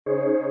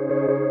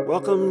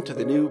Welcome to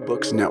the New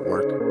Books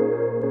Network.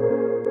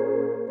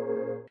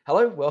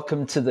 Hello,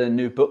 welcome to the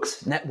New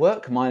Books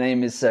Network. My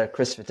name is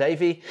Christopher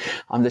Davey.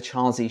 I'm the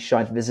Charles E.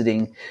 Scheid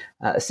Visiting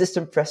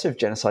Assistant Professor of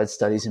Genocide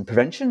Studies and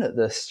Prevention at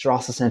the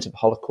Strasser Center for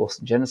Holocaust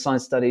and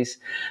Genocide Studies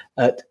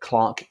at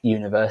Clark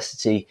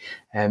University,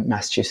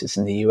 Massachusetts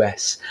in the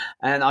US.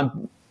 And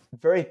I'm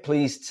very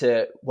pleased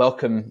to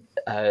welcome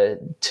to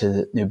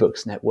the New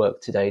Books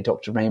Network today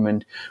Dr.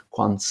 Raymond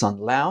Kwan-Sun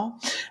Lau.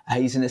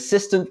 He's an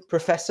assistant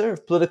professor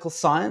of political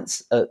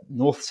science at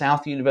North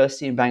South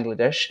University in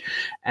Bangladesh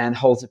and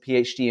holds a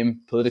PhD in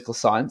political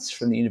science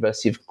from the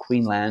University of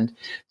Queensland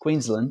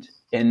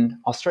in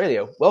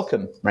Australia.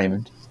 Welcome,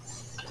 Raymond.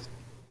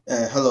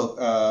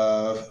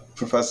 Hello,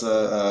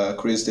 Professor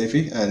Chris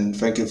Davey, and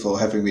thank you for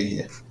having me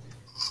here.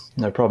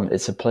 No problem.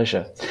 It's a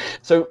pleasure.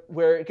 So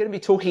we're going to be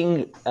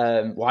talking,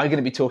 I'm going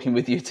to be talking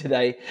with you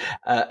today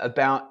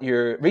about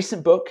your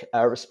recent book,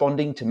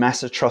 Responding to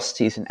Mass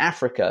Atrocities in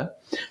Africa,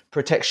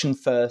 Protection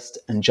First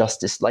and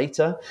Justice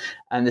Later.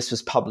 And this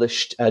was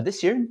published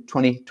this year,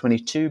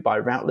 2022, by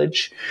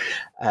Routledge.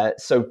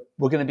 So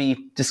we're going to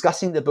be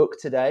discussing the book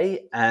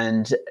today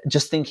and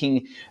just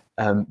thinking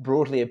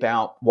broadly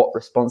about what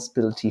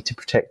responsibility to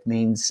protect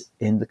means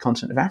in the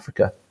continent of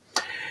Africa.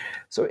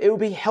 So it would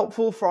be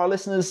helpful for our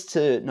listeners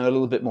to know a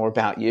little bit more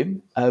about you.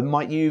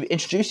 Might you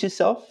introduce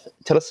yourself,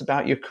 tell us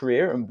about your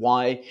career and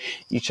why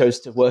you chose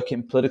to work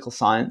in political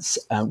science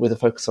with a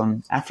focus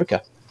on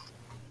Africa?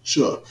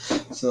 Sure.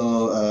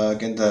 So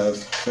again,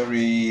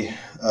 very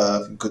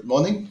good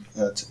morning,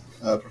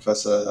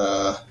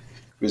 Professor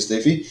Chris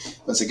Davey.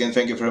 Once again,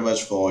 thank you very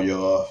much for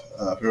your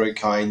very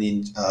kind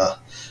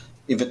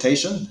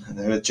invitation and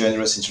a very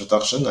generous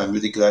introduction. I'm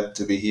really glad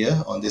to be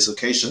here on this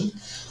occasion,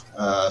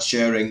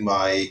 sharing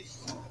my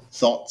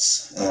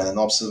thoughts and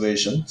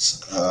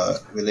observations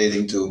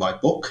relating to my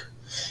book.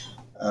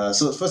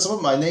 So first of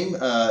all, my name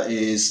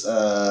is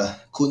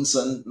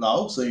Kwan-Sun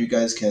Lau, so you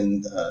guys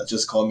can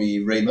just call me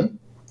Raymond.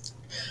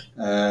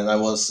 And I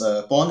was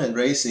born and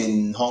raised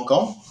in Hong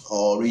Kong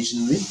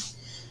originally,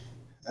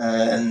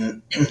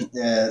 and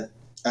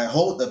I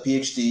hold a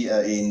PhD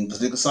in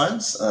political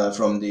science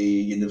from the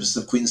University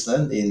of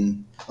Queensland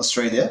in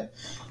Australia.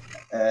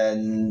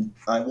 And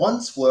I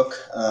once worked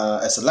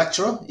as a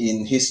lecturer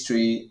in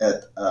history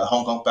at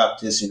Hong Kong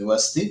Baptist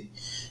University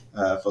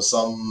for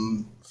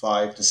some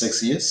 5 to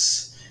 6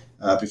 years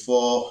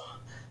before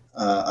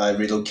I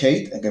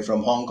relocated again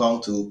from Hong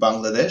Kong to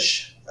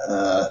Bangladesh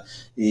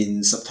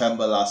in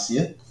September last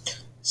year.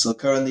 So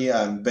currently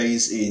I'm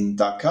based in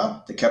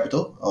Dhaka, the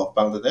capital of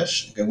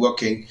Bangladesh, and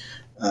working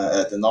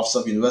at the North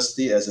South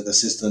University as an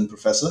assistant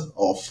professor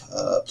of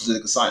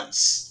political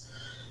science.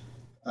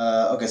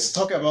 So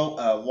talk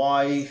about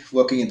why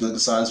working in political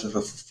science with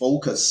a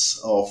focus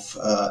of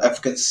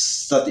African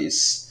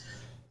studies.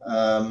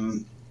 I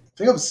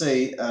think I would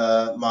say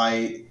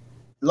my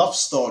love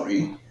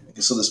story,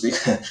 so to speak,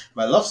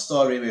 my love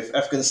story with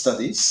African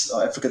studies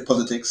or African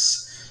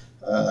politics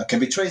can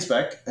be traced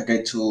back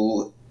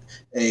to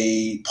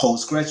a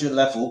postgraduate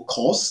level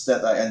course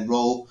that I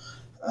enrolled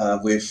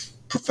with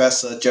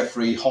Professor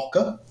Jeffrey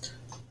Hawker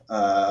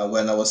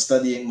when I was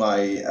studying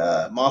my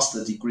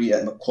master's degree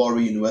at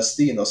Macquarie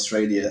University in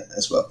Australia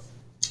as well.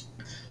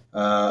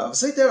 I would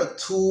say there are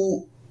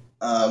two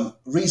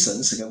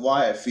reasons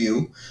why I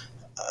feel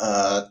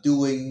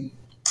doing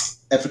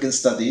African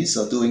studies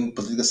or doing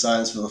political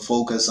science with a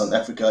focus on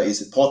Africa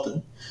is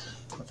important.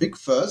 I think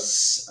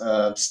first,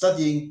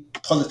 studying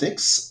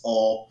politics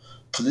or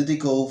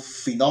political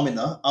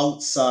phenomena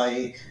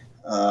outside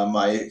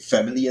my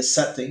familiar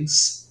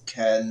settings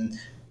can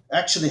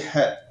actually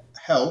help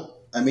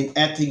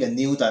adding a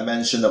new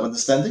dimension of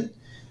understanding,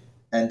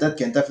 and that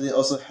can definitely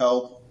also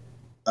help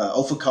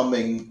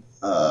overcoming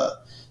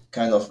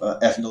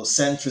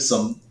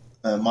ethnocentrism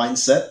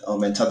mindset or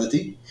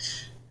mentality.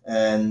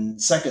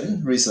 And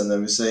second reason, I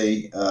would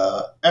say,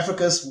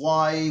 Africa's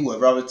wide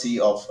variety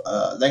of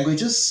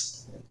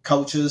languages,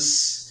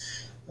 cultures,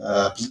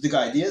 political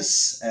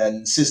ideas,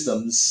 and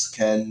systems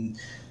can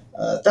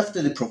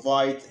definitely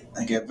provide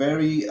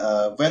very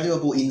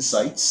valuable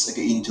insights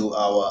into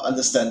our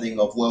understanding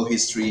of world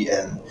history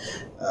and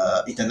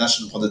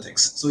international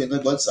politics. So in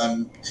other words,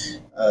 I'm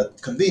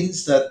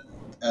convinced that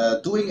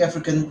doing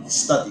African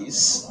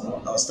studies,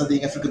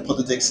 studying African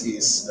politics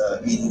is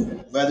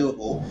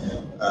invaluable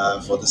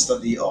for the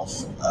study of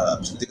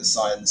political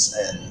science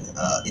and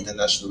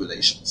international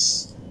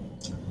relations.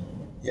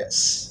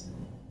 Yes.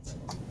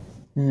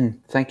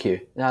 Thank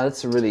you. Yeah,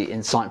 that's a really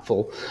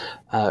insightful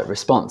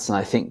response, and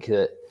I think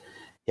that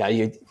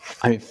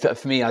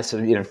for me, I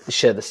sort of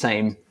share the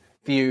same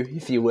view,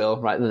 if you will,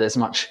 right? That there's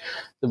much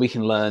that we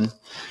can learn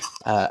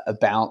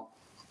about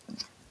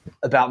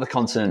the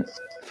continent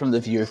from the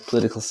view of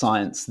political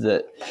science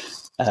that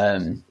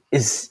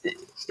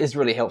is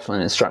really helpful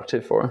and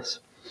instructive for us.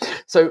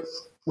 So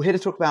we're here to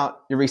talk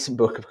about your recent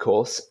book, of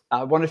course.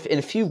 I wonder if, in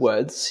a few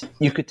words,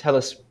 you could tell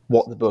us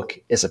what the book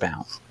is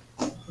about.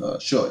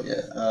 Sure,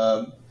 yeah.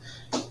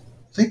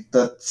 I think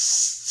the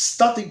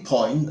starting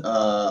point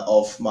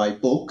of my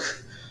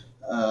book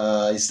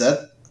is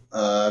that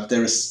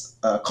there's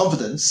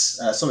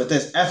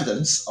there's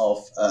evidence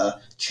of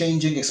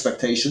changing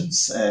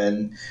expectations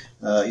and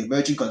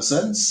emerging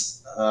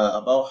concerns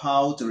about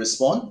how to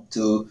respond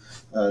to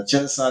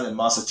genocide and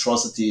mass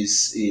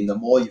atrocities in a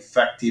more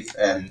effective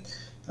and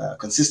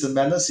consistent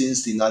manner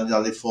since the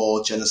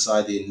 1994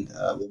 genocide in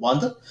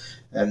Rwanda.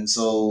 And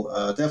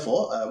so,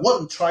 therefore,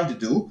 what I'm trying to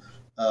do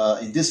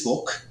in this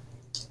book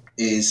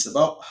is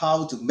about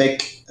how to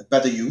make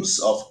better use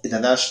of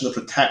international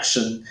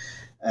protection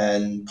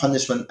and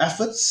punishment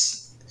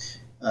efforts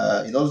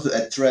in order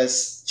to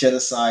address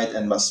genocide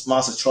and mass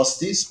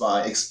atrocities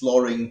by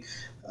exploring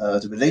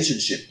the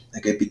relationship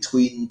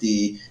between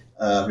the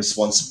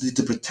responsibility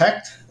to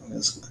protect,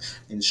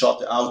 in short,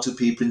 the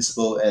R2P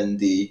principle, and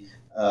the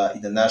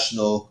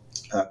International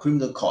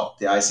Criminal Court,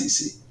 the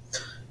ICC.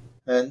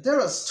 And there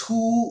are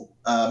two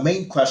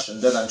main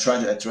questions that I'm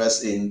trying to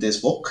address in this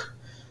book.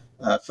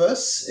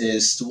 First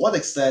is, to what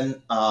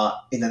extent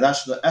are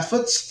international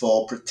efforts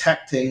for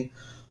protecting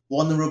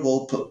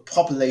vulnerable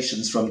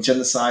populations from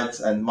genocide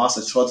and mass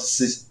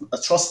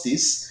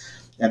atrocities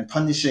and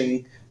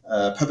punishing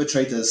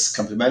perpetrators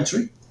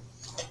complementary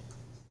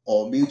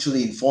or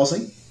mutually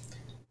enforcing?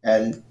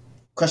 And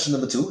question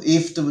number two,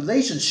 if the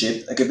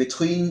relationship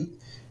between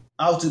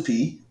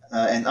R2P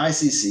and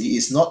ICC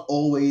is not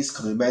always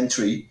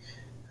complementary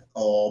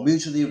or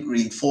mutually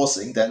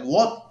reinforcing, then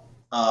what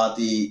are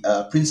the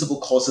principal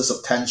causes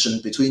of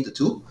tension between the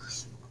two?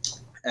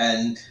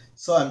 And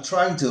so I'm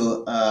trying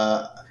to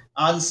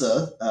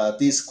answer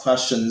these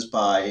questions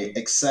by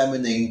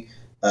examining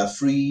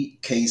 3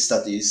 case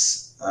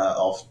studies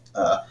of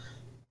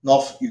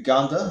North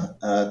Uganda,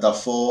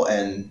 Darfur,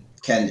 and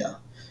Kenya.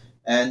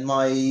 And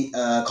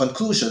my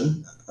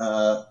conclusion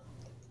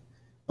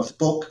of the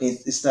book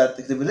is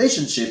that the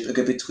relationship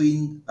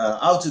between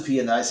R2P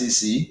and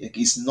ICC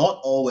is not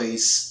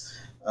always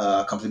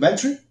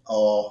complementary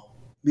or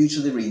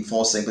mutually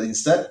reinforcing, but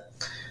instead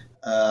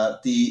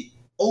the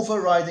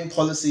overriding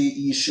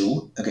policy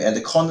issue and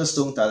the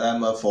cornerstone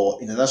dilemma for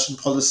international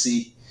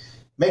policy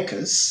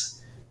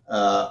makers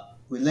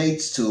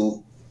relates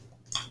to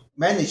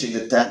managing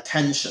the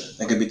tension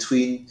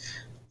between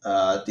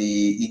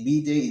the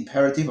immediate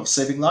imperative of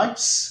saving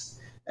lives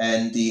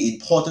and the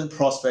important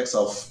prospects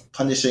of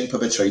punishing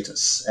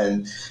perpetrators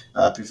and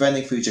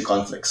preventing future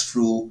conflicts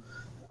through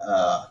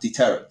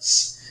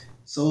deterrence.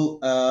 So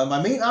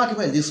my main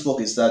argument in this book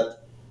is that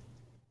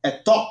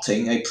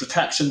adopting a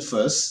protection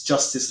first,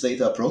 justice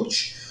later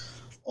approach,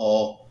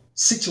 or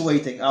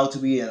situating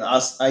R2P and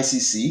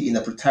ICC in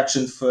a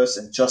protection first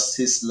and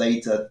justice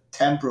later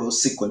temporal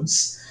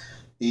sequence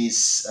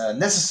is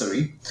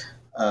necessary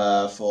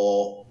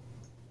for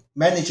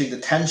managing the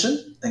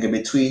tension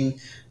between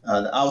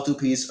the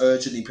R2P's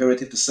urgent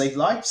imperative to save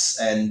lives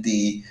and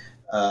the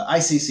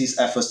ICC's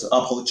efforts to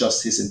uphold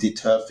justice and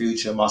deter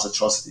future mass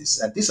atrocities.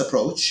 And this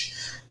approach,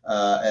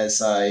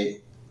 as I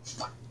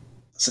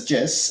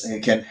suggest,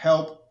 can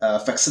help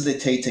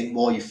facilitating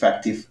more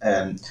effective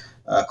and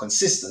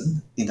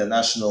consistent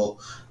international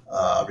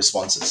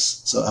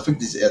responses. So I think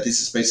this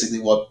is basically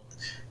what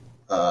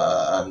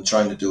I'm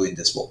trying to do in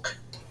this book.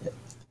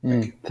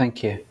 Yeah.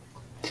 Thank you.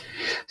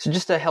 So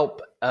just to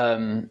help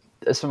some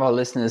of our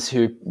listeners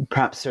who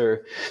perhaps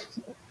are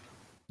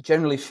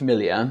generally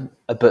familiar,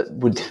 but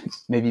would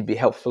maybe be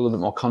helpful a little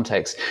bit more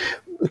context,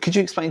 could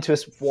you explain to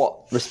us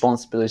what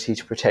responsibility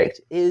to protect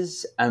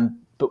is,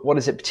 but what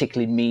does it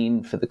particularly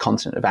mean for the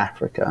continent of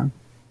Africa?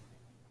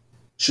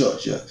 Sure.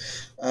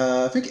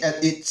 I think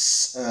at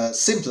its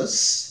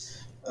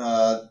simplest,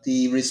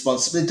 the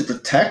responsibility to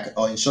protect,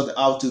 or in short, the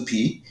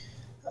R2P,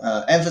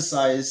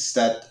 emphasize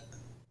that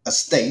a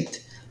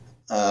state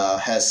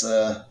has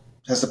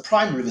the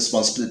primary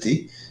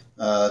responsibility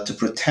to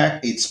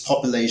protect its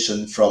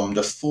population from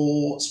the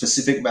 4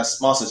 specific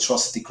mass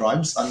atrocity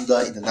crimes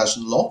under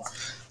international law,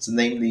 so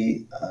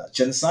namely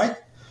genocide,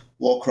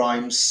 war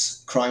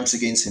crimes, crimes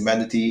against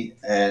humanity,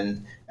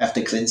 and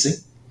ethnic cleansing.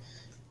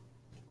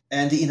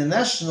 And the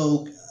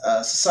international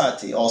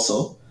society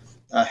also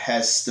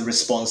has the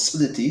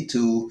responsibility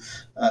to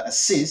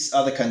assist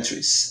other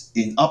countries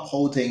in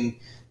upholding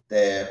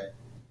their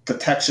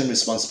protection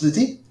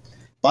responsibility.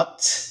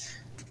 But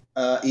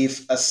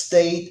if a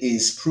state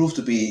is proved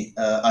to be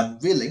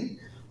unwilling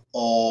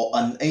or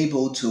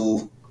unable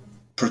to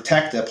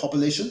protect their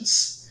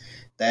populations,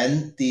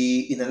 then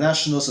the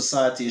international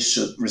society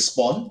should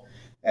respond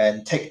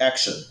and take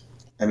action.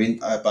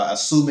 By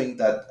assuming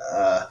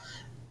that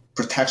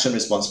protection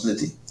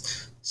responsibility.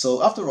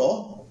 So after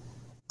all,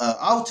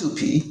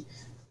 R2P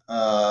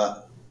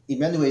in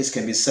many ways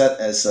can be said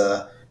as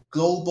a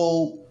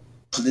global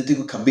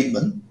political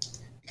commitment,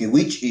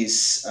 which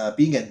is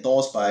being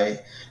endorsed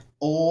by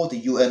all the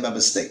UN member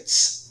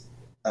states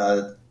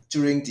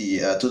during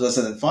the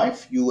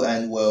 2005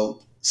 UN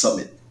World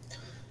Summit.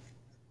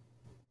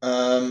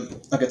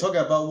 Talking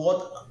about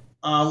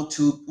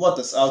what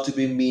does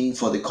R2P mean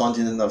for the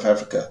continent of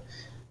Africa.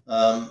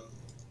 I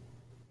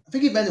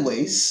think in many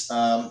ways,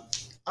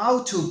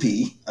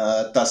 R2P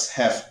does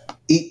have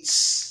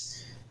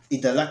its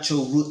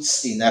intellectual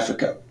roots in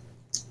Africa.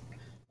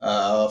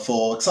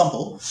 For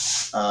example,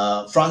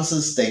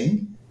 Francis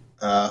Deng,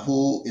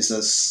 who is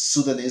a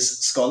Sudanese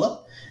scholar,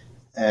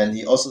 and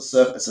he also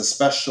served as a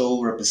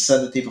special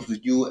representative of the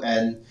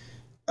UN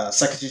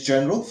Secretary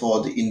General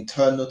for the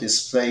Internal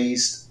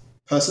Displaced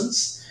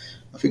Persons,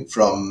 I think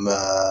from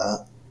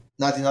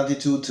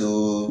 1992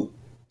 to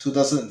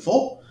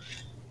 2004.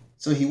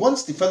 So he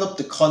once developed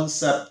the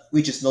concept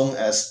which is known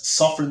as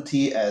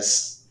sovereignty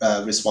as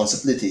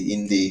responsibility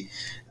in the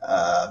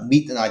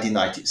mid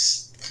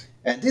 1990s.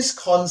 And this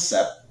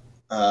concept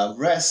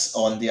rests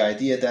on the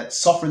idea that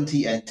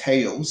sovereignty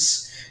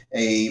entails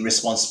a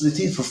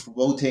responsibility for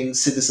promoting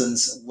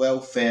citizens'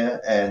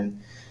 welfare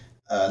and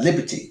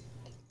liberty.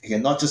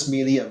 Again, not just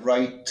merely a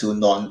right to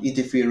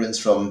non-interference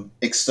from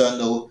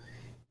external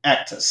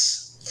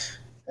actors.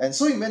 And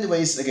so in many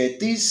ways, again,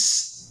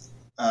 this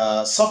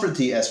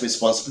sovereignty as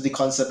responsibility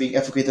concept being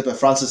advocated by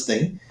Francis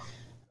Deng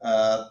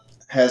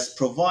has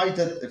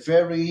provided a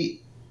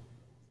very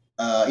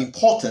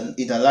important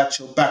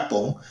intellectual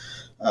backbone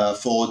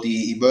for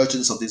the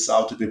emergence of this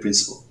R2P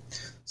principle.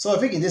 So I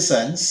think in this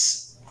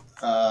sense,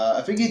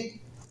 I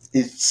think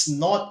it's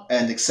not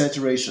an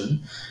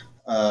exaggeration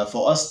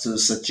for us to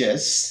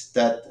suggest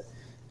that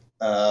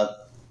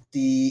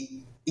the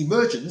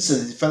emergence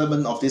and the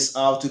development of this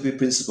R2P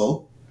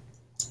principle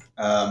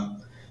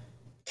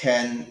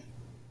can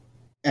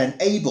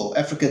enable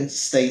African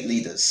state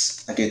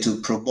leaders, okay,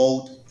 to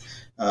promote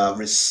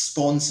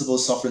responsible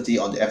sovereignty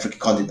on the African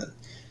continent,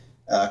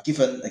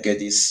 given again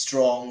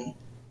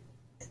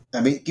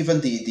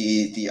given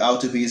the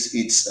R2P's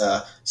its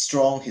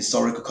strong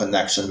historical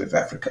connection with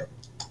Africa.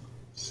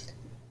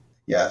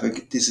 Yeah, I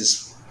think this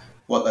is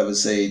what I would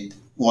say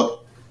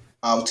what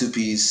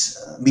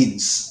R2P's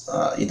means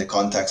in the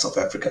context of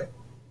Africa.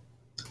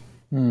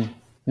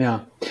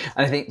 Yeah,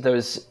 and I think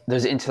those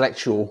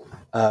intellectual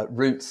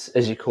roots,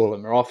 as you call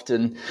them, are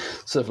often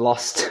sort of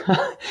lost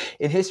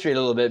in history a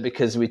little bit,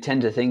 because we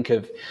tend to think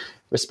of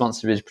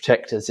responsibility to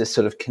protect as this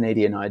sort of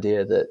Canadian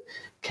idea that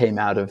came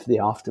out of the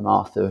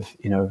aftermath of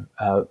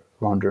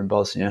Rwanda and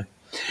Bosnia.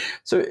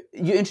 So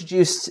you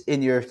introduced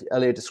in your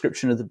earlier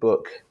description of the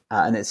book,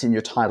 and it's in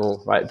your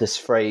title, right, this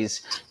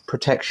phrase,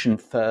 protection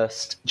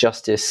first,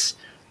 justice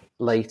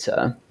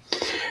later.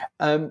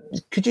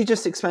 Could you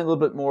just explain a little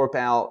bit more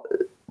about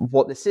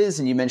what this is?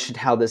 And you mentioned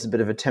how there's a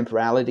bit of a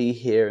temporality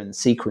here and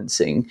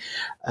sequencing.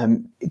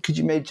 Could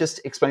you maybe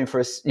just explain for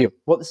us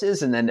what this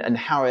is and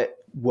how it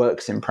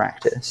works in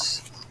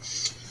practice?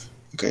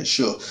 Okay,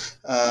 sure.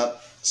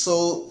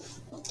 So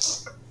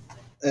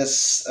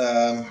as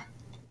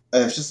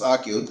I've just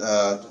argued,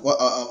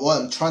 what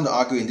I'm trying to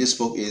argue in this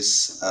book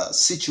is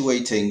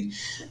situating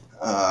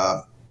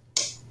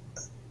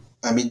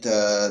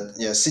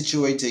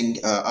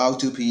situating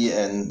R2P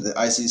and the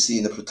ICC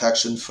in the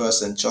protection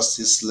first and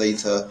justice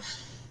later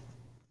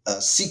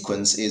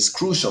sequence is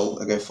crucial,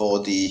 okay,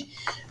 for the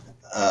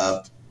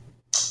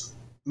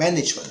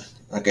management,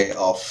 okay,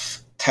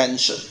 of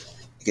tension,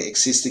 okay,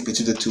 existing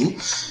between the two.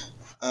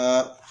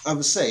 I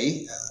would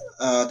say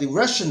the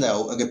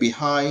rationale, okay,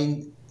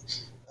 behind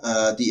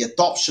the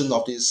adoption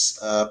of this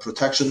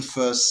protection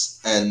first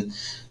and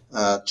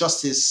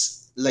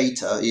justice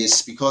later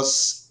is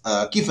because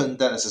given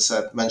that, as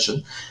I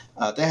mentioned,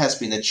 there has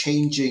been a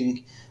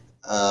changing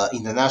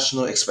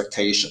international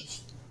expectation,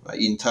 right,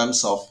 in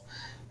terms of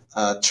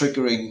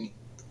triggering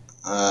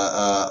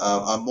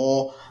a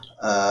more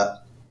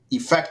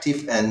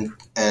effective and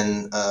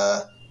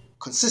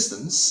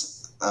consistent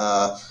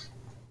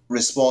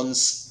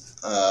response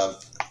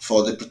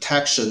for the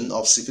protection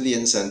of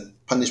civilians and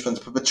punishment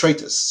of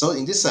perpetrators. So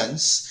in this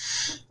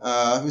sense,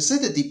 we say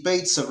the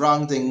debate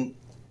surrounding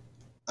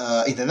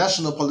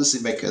international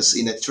policymakers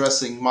in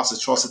addressing mass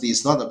atrocity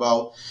is not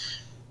about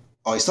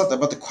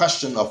the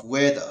question of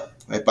whether,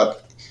 right,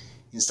 but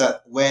instead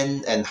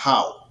when and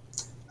how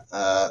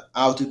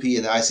R2P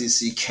and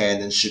ICC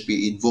can and should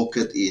be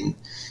invoked in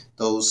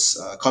those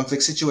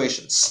conflict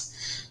situations.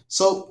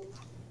 So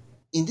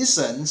in this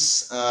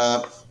sense,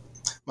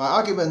 my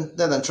argument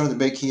that I'm trying to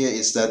make here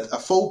is that a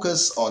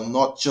focus on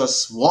not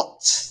just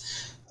what,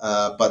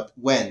 but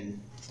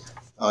when.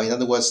 In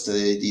other words,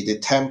 the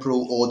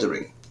temporal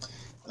ordering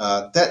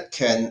that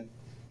can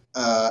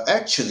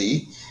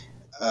actually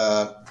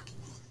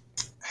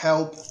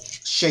help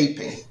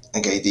shaping,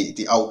 okay,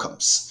 the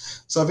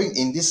outcomes. So I think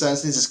in this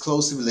sense, this is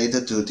closely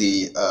related to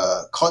the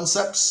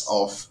concepts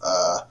of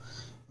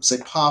say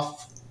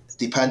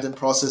path-dependent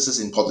processes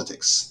in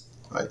politics.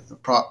 Right, the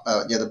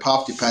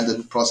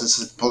path-dependent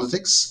processes in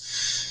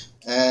politics,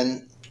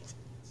 and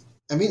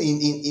I mean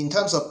in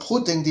terms of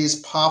putting these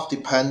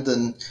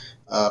path-dependent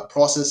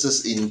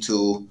processes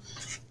into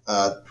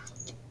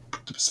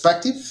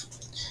perspective.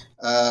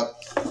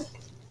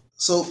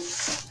 So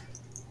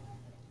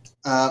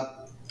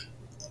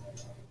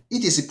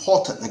it is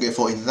important, okay,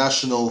 for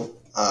international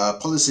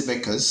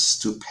policymakers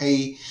to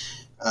pay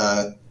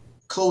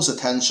close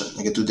attention,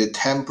 okay, to the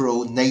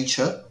temporal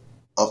nature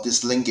of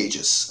these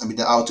linkages. I mean,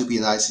 the R2P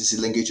and ICC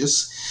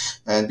linkages,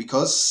 and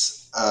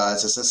because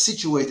as I said,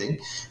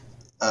 situating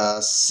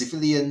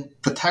civilian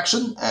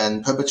protection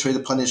and perpetrator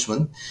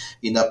punishment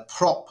in a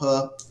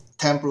proper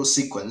temporal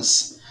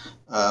sequence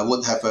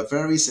would have a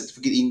very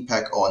significant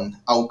impact on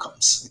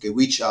outcomes, okay,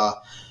 which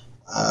are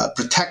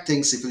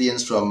protecting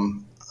civilians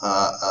from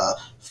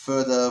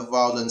further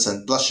violence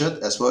and bloodshed,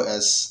 as well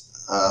as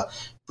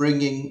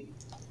bringing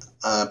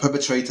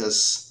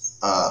perpetrators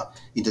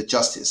into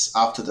justice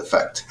after the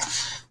fact.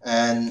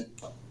 And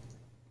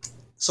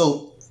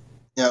so,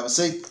 yeah, I would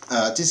say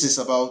this is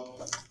about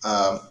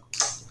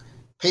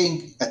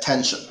paying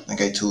attention,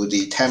 okay, to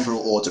the temporal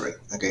ordering,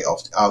 okay, of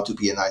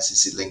R2P and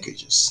ICC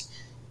linkages.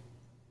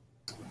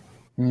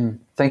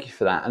 Thank you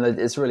for that. And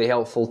it's really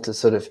helpful to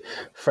sort of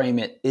frame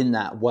it in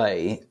that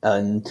way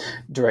and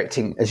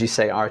directing, as you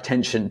say, our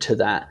attention to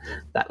that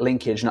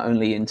linkage, not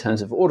only in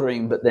terms of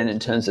ordering, but then in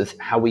terms of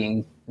how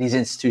these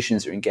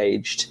institutions are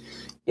engaged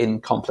in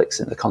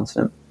conflicts in the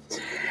continent.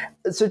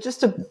 So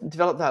just to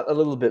develop that a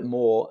little bit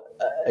more,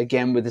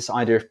 again, with this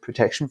idea of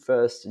protection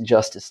first and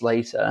justice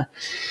later,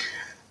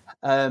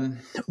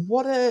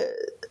 what are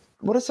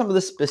some of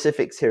the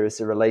specifics here as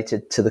they're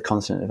related to the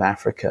continent of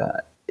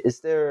Africa? Is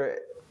there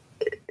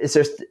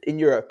in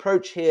your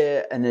approach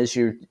here, and as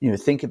you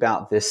think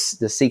about the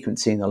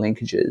sequencing, the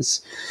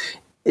linkages,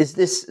 is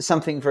this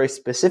something very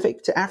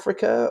specific to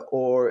Africa,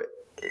 or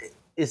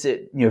is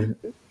it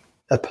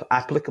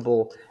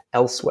applicable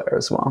elsewhere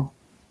as well?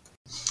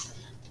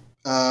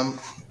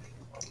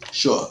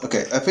 Sure.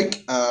 Okay. I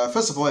think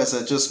first of all, as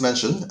I just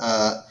mentioned,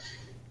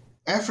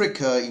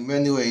 Africa in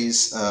many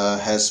ways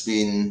has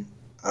been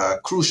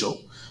crucial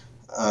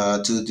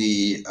to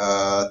the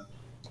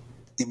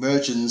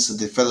emergence,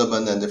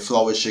 development, and the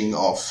flourishing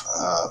of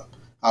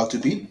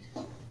R2P.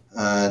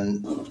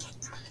 And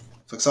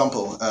for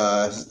example,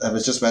 I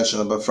was just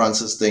mentioned about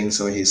Francis Ding,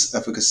 so his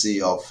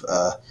efficacy of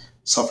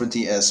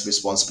sovereignty as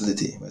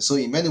responsibility. So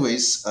in many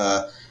ways,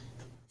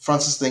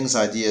 Francis Ding's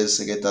ideas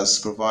again does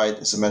provide,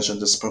 as I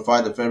mentioned, a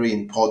very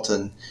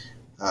important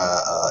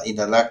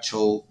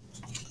intellectual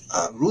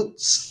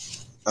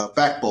roots,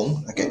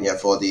 backbone again,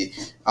 for the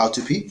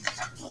R2P.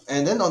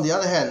 And then on the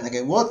other hand,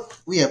 again, what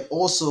we have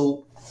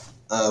also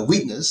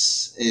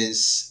witnessed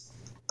is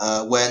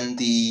when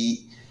the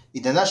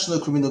International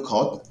Criminal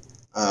Court,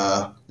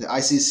 the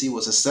ICC,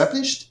 was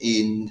established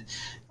in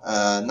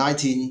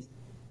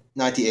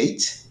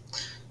 1998.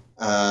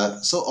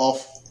 So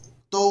of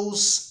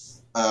those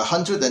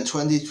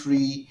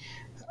 123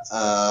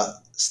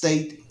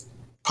 state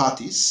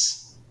parties,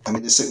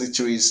 the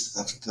signatories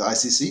of the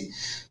ICC,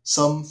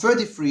 some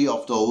 33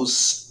 of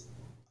those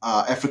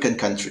are African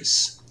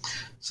countries.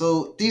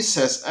 So this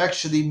has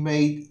actually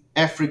made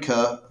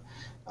Africa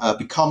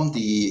become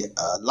the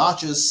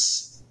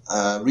largest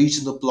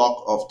regional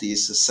bloc of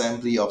this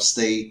assembly of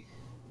state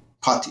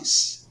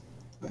parties.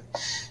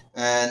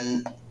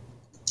 And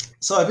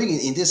so I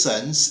think in this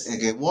sense,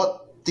 again,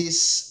 what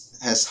this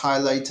has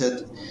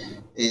highlighted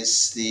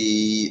is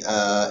the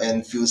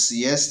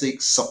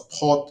enthusiastic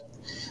support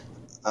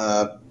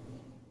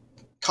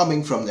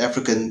coming from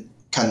African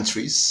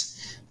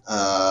countries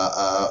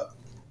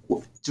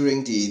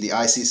during the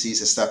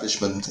ICC's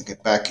establishment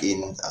back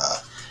in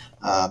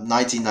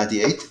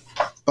 1998.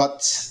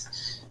 But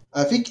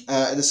I think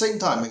at the same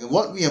time,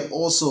 what we have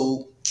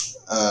also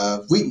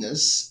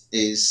witnessed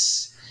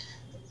is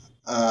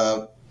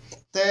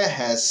there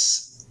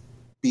has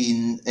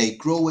been a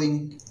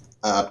growing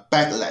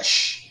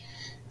backlash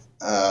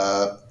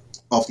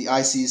of the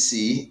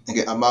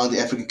ICC among the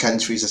African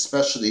countries,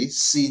 especially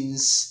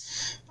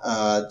since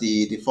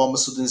the former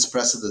Sudanese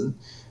president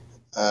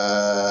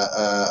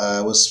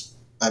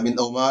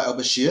Omar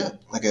al-Bashir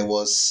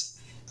was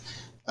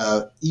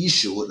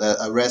issued an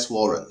arrest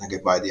warrant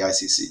by the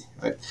ICC.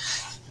 Right.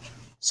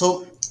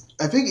 So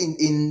I think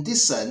in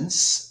this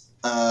sense,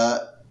 I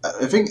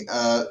think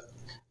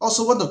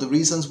also one of the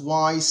reasons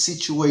why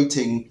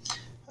situating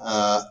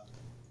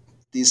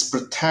this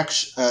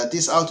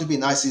R2P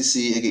and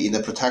ICC in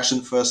the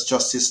protection first,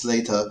 justice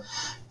later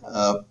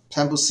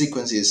temporal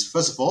sequence is,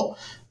 first of all,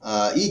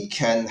 it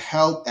can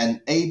help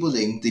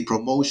enabling the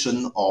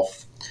promotion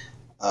of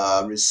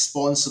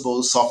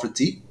responsible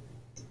sovereignty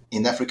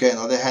in Africa. On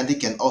the other hand,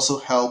 it can also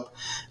help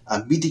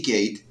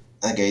mitigate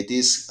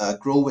this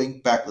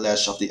growing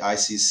backlash of the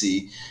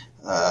ICC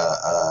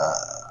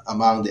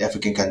among the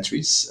African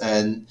countries.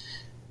 And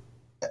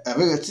I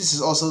think this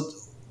is also,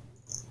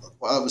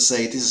 I would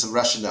say, this is a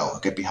rationale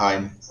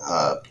behind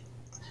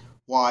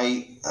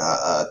why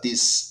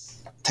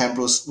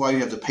why you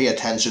have to pay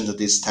attention to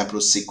this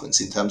temporal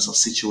sequence in terms of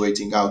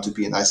situating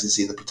R2P and ICC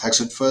in the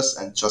protection first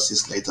and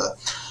justice later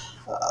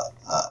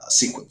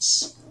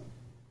sequence.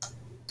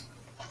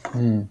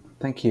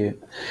 Thank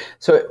you.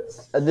 So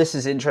this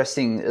is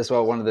interesting as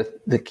well. One of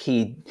the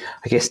key,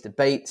 I guess,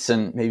 debates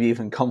and maybe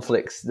even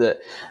conflicts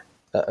that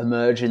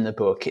emerge in the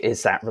book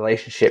is that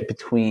relationship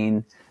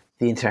between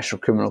the International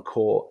Criminal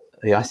Court,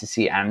 the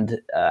ICC,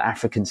 and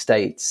African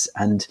states.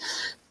 And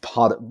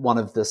one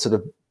of the sort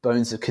of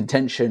bones of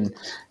contention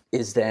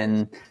is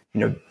then,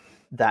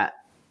 that,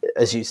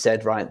 as you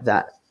said, right,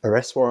 that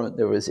arrest warrant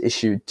that was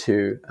issued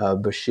to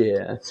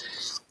Bashir.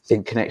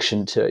 in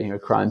connection to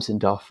crimes in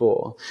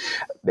Darfur.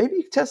 Maybe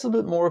you could tell us a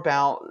little bit more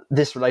about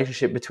this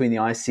relationship between the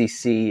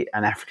ICC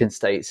and African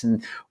states,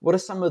 and what are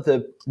some of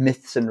the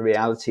myths and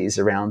realities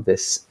around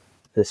this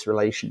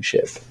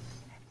relationship?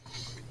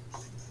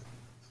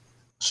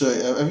 So,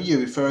 I mean, you're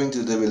referring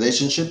to the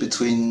relationship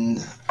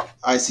between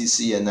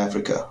ICC and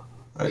Africa,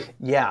 right?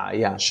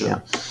 Yeah. Sure.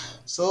 Yeah.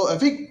 So, I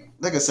think,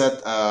 like I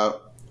said,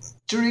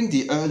 during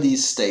the early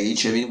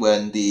stage, I mean,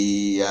 when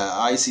the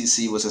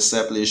ICC was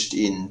established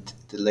in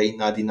the late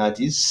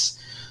 1990s,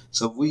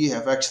 so we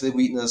have actually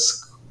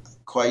witnessed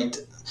quite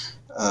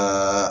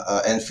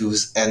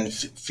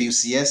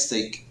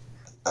enthusiastic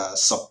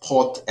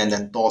support and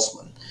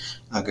endorsement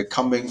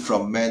coming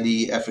from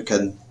many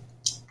African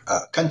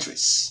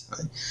countries.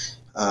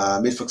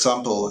 Right? For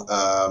example,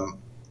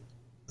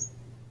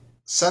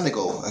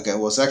 Senegal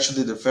was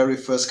actually the very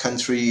first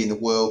country in the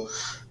world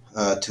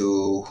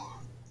to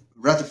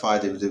ratify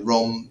the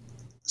Rome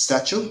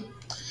Statute.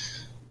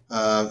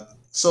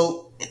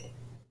 So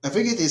I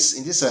think it is,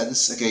 in this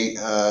sense, I think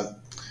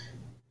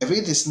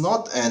it is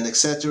not an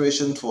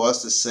exaggeration for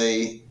us to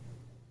say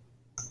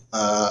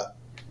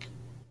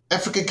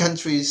African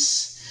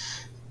countries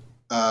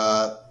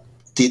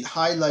did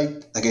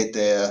highlight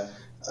their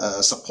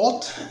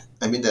support.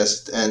 I mean,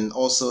 and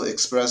also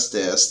express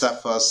their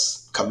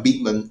steadfast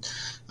commitment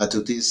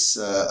to this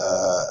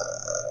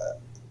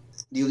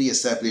newly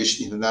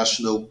established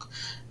international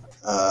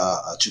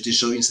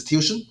judicial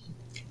institution.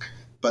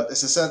 But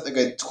as I said,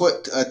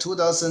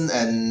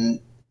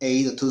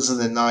 2008 or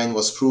 2009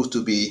 was proved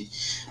to be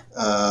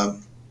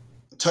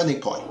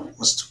turning point.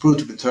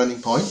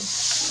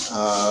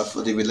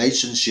 For the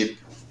relationship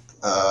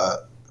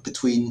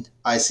between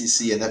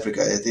ICC and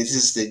Africa. This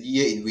is the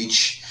year in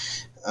which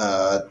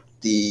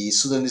the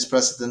Sudanese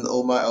president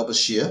Omar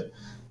al-Bashir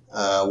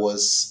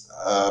was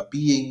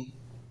being.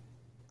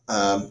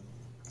 The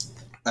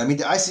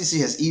ICC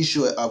has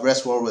issued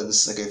arrest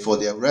warrants for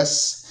the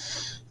arrest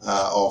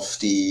of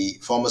the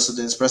former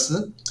Sudanese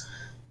president,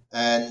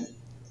 and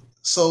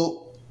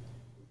so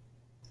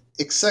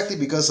exactly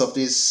because of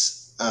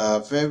this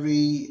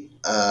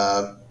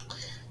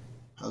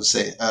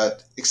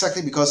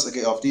exactly because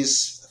of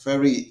this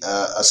very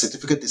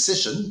significant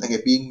decision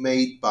being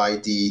made by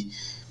the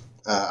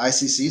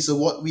ICC. So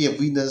what we have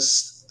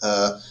witnessed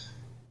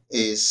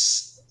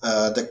is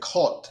the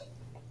court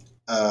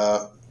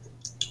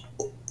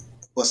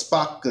was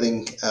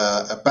sparkling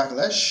a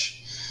backlash.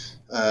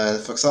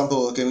 For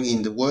example,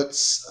 in the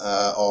words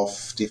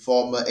of the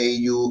former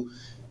AU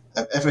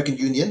African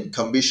Union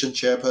Commission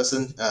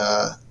Chairperson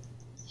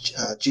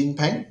Jean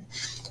Peng.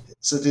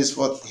 So this is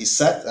what he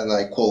said, and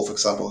I quote, for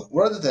example,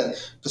 rather than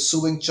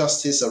pursuing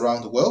justice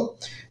around the world,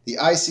 the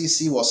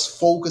ICC was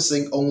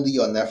focusing only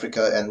on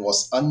Africa and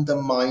was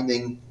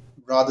undermining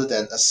rather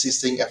than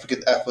assisting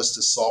African efforts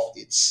to solve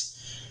its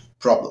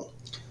problem.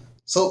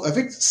 So I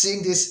think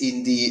seeing this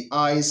in the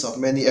eyes of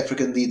many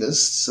African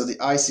leaders, so the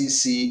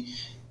ICC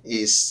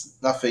is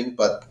nothing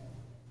but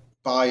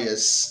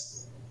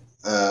bias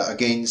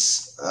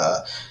against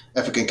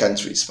African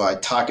countries by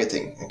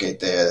targeting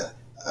their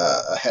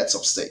heads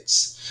of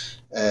states.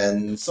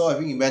 And so I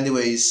think in many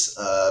ways,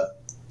 I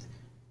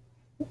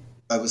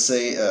would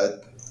say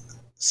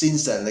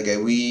since then,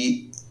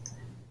 we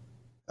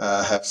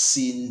have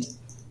seen,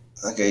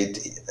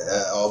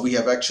 or we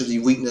have actually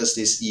witnessed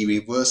this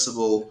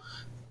irreversible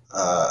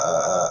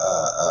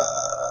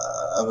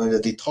the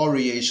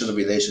deterioration of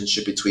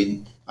relationship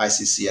between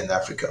ICC and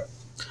Africa.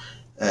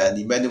 And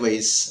in many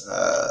ways,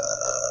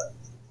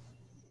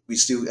 we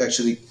still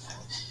actually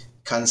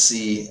can't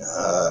see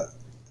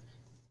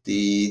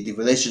the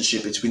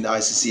relationship between the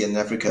ICC and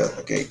Africa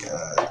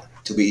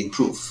to be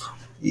improved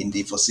in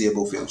the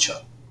foreseeable future.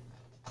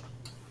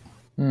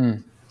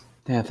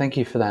 Yeah, thank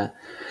you for that.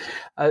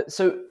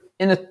 So,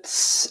 I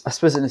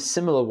suppose in a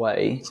similar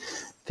way,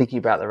 thinking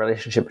about the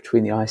relationship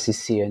between the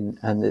ICC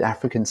and the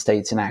African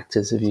states and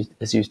actors,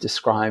 as you've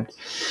described,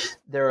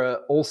 there are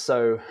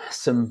also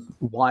some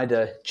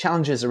wider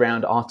challenges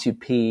around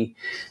R2P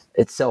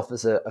itself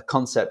as a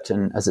concept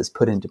and as it's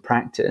put into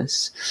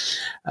practice.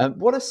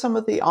 What are some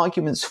of the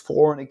arguments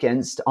for and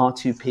against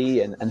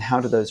R2P, and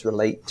how do those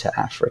relate to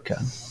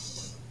Africa?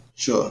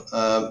 Sure.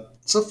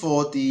 So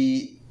for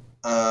the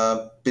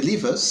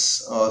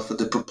believers, or for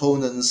the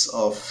proponents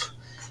of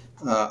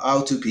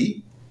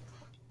R2P,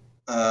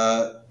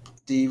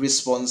 the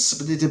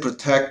responsibility to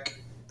protect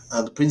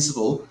the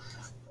principle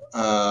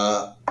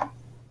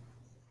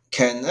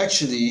can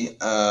actually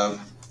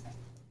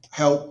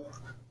help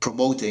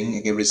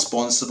promoting a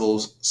responsible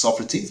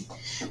sovereignty.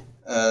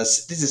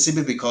 This is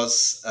simply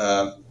because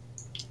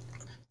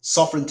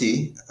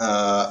sovereignty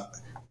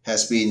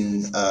has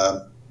been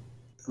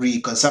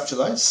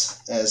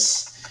reconceptualized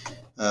as,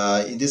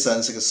 in this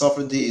sense,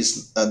 sovereignty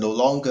is no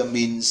longer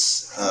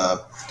means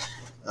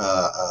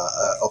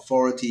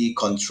authority,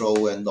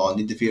 control, and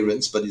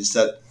non-interference, but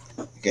instead,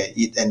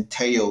 it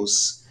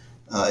entails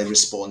a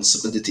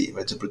responsibility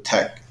to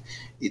protect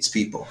its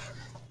people.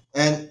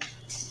 And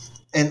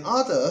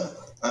other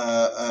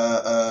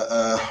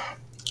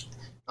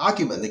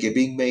argument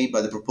being made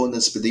by the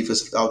proponents,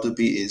 believers of R2P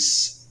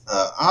is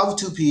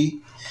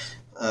R2P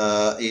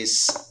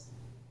is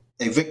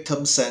a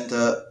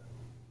victim-centered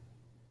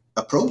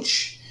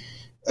approach.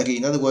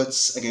 In other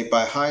words,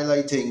 by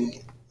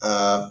highlighting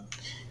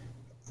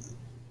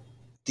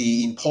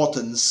the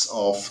importance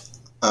of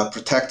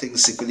protecting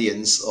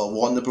civilians or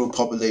vulnerable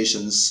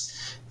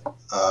populations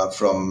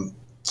from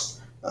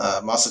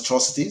mass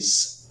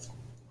atrocities.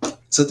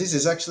 So this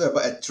is actually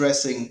about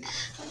addressing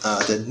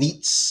the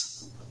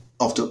needs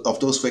of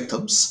those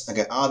victims,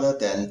 other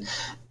than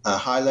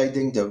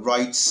highlighting the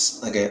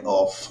rights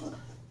of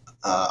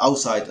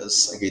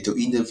outsiders to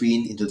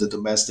intervene into the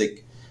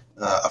domestic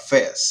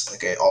affairs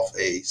of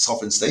a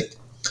sovereign state.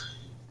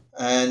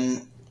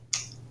 And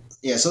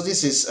so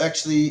this is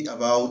actually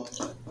about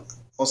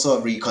also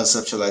a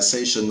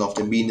reconceptualization of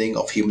the meaning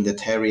of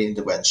humanitarian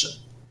intervention.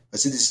 I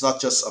see this is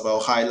not just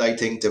about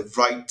highlighting the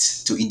right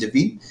to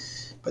intervene,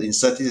 but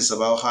instead it is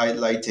about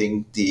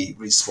highlighting the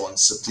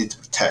responsibility to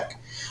protect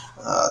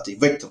the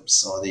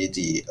victims or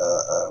the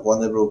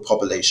vulnerable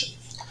population.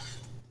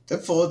 Then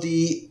for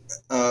the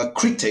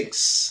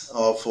critics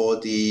or for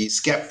the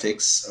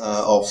skeptics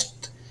of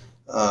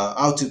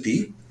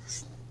R2P,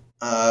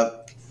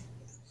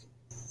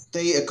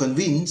 they are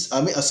convinced.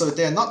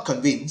 They are not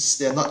convinced.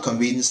 They are not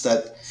convinced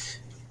that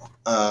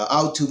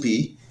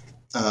R2P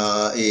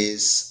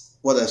is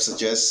what I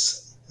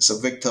suggest is a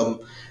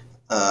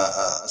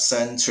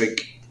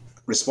victim-centric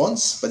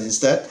response, but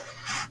instead,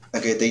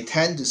 they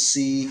tend to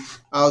see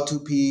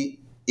R2P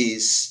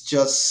is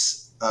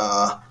just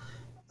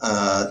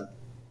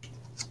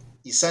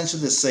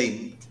essentially the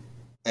same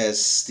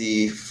as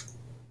the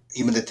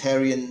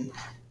humanitarian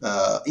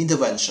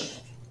intervention,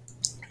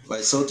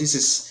 right? So this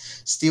is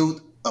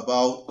still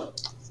about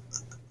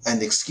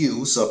an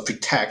excuse or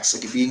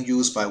pretext being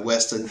used by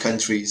Western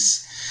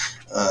countries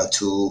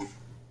to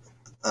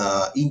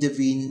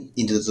intervene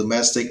into the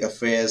domestic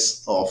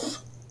affairs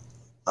of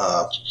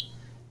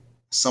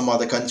some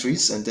other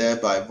countries, and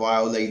thereby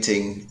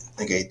violating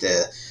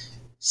the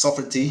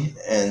sovereignty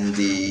and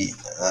the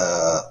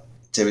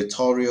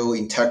territorial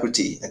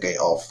integrity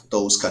of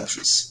those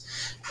countries.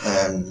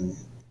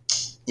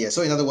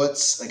 So in other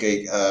words,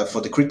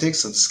 for the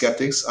critics and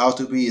skeptics,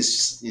 R2P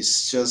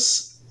is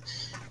just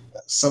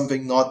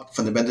something not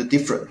fundamentally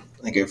different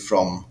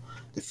from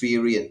the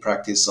theory and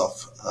practice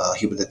of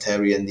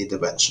humanitarian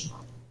intervention.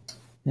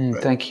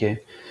 Right. Thank you.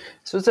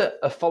 So as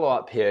a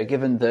follow-up here,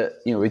 given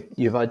that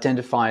you've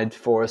identified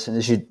for us, and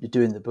as you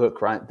do in the book,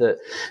 right, that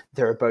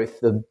there are both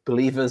the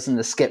believers and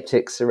the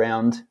skeptics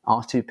around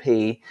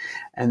R2P,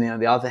 and then on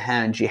the other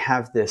hand, you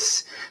have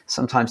this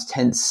sometimes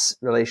tense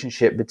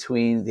relationship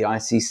between the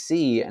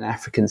ICC and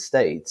African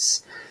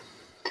states.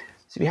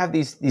 So you have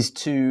these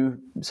two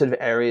sort of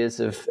areas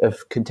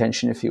of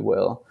contention, if you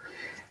will.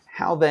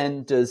 How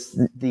then does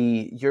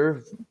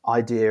your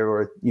idea,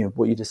 or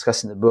what you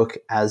discuss in the book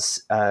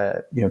as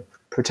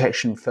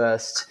protection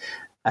first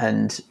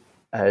and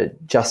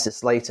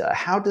justice later,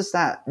 how does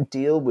that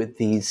deal with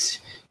these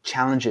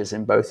challenges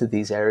in both of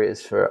these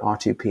areas for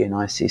R2P and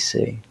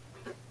ICC?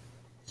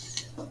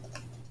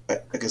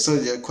 Okay, so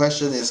the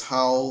question is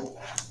how.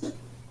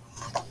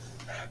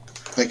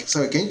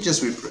 Sorry, can you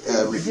just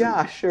repeat?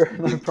 Yeah, sure,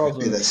 no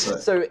problem.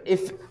 So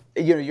if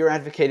you're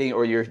advocating,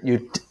 or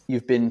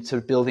you've been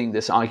sort of building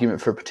this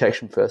argument for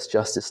protection first,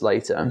 justice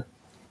later,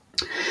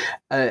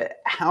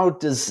 how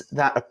does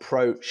that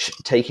approach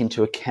take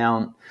into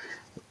account,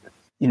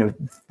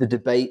 the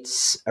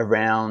debates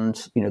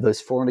around,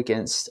 those for and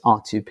against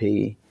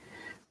R2P,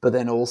 but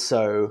then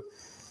also,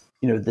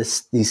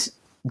 these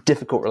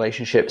difficult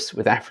relationships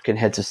with African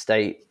heads of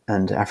state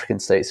and African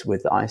states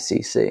with the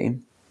ICC?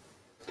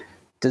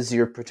 Does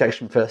your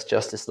protection first,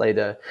 justice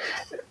later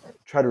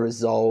try to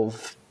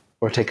resolve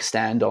or take a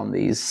stand on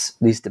these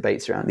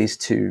debates around these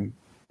two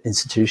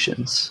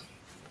institutions?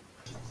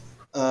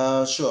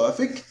 Sure. I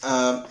think,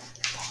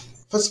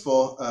 first of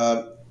all,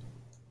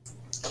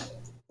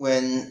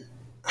 when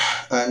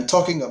I'm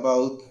talking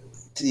about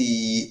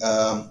the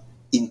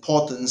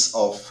importance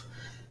of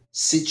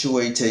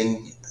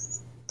situating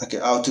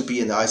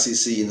R2P and the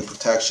ICC in the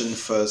protection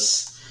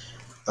first,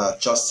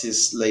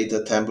 justice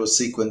later temporal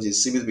sequence,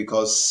 is simply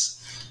because,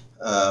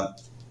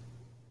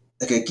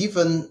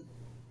 given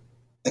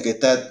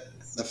that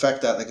the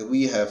fact that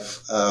we have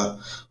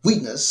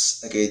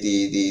witnessed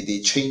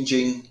the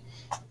changing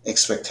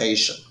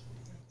expectation,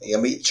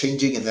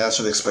 changing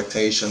international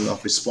expectation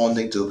of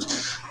responding to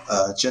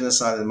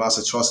genocide and mass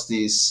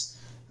atrocities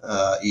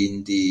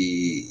in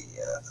the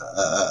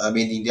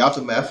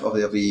aftermath of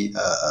the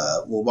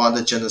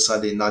Rwanda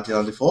genocide in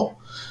 1994.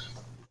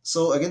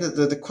 So again,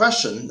 the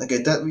question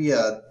that we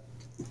are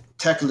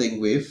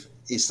tackling with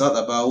is not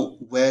about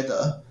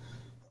whether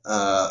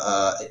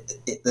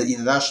the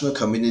international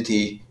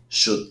community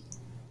should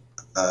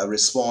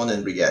respond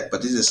and react,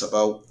 but this is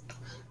about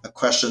a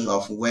question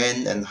of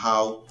when and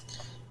how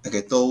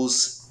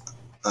those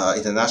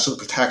international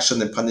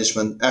protection and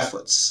punishment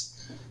efforts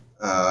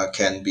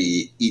can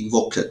be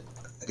invoked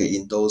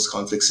in those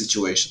conflict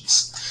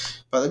situations.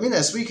 But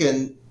as we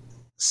can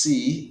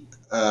see,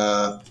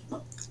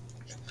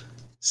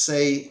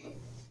 say,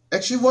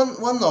 actually,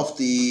 one of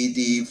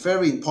the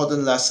very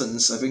important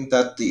lessons I think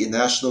that the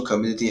international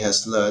community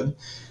has learned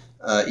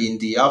in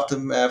the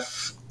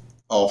aftermath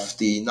of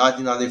the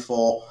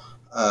 1994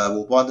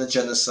 Rwanda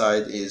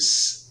genocide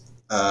is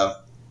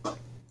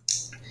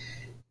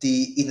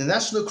the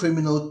international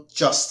criminal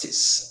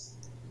justice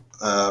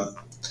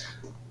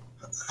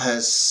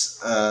has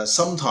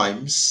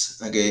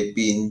sometimes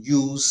been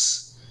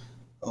used,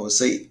 I would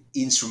say,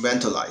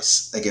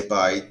 instrumentalized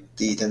by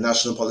the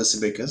international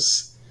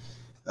policymakers.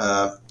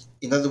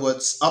 In other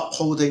words,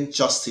 upholding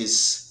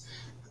justice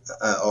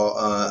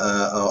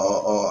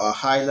or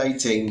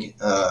highlighting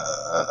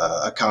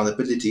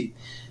accountability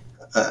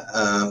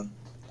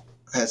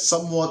has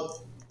somewhat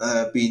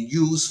been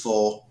used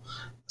for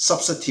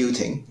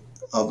substituting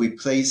or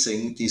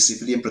replacing the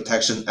civilian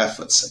protection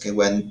efforts.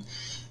 When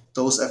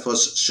those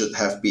efforts should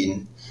have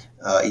been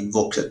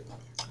invoked.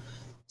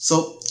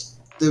 So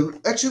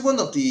actually one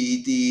of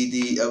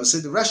the I would say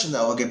the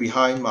rationale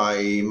behind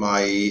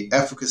my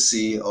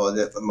advocacy or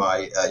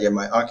my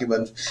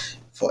argument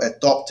for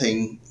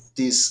adopting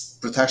this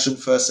protection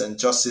first and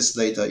justice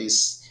later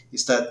is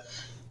that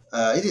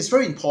it is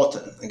very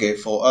important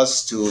for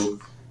us to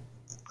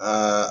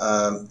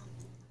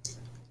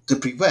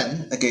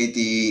prevent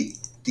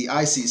the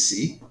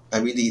ICC, I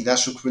mean the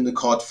International Criminal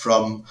Court,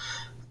 from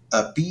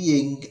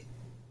being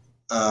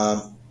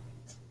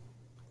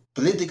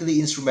politically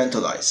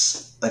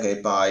instrumentalized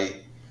by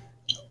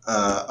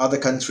other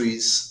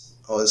countries,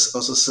 or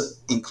also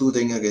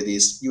including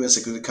the UN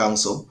Security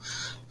Council,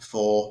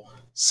 for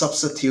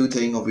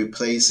substituting or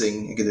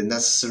replacing the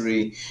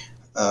necessary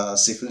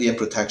civilian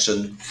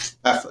protection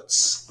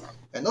efforts.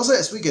 And also,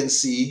 as we can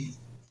see,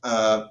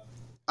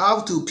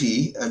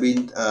 R2P,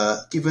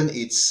 given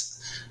its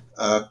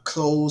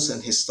close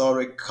and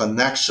historic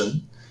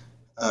connection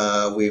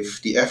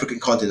with the African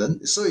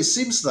continent, so it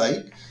seems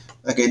like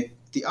the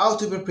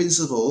R2P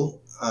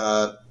principle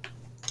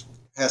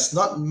has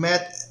not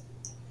met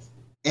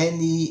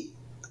any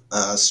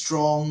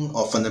strong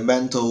or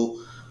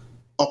fundamental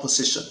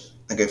opposition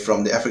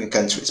from the African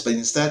countries, but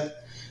instead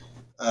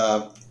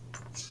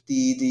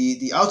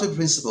the R2P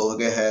principle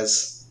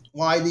has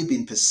widely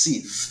been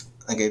perceived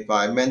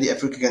by many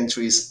African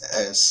countries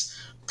as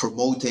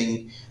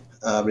promoting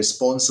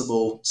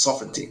responsible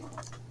sovereignty.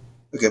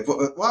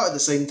 But while at the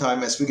same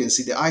time, as we can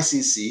see, the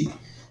ICC,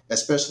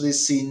 especially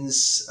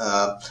since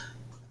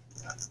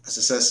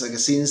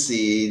since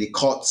the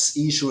court's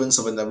issuance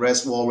of an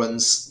arrest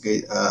warrants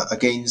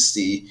against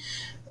the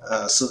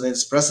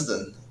Sudanese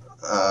president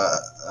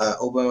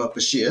Omar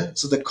Bashir,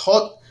 so the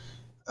court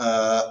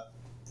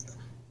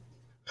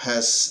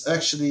has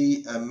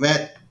actually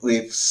met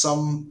with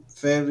some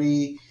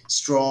very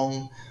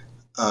strong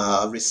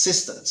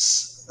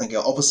resistance,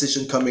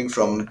 opposition coming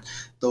from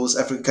those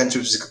African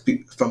countries,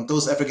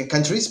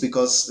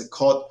 because the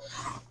court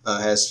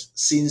has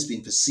since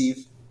been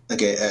perceived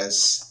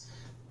as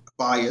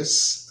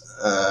biased,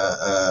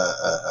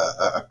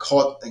 a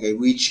court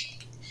which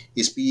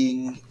is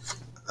being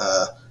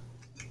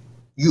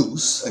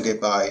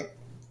used by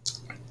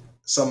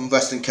some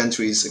Western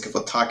countries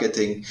for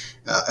targeting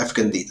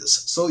African leaders.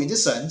 So in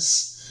this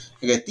sense,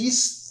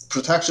 these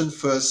protection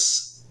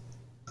first,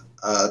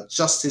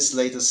 justice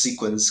later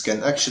sequence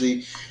can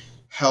actually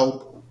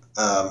help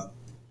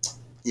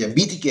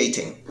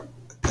mitigating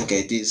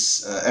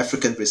this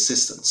African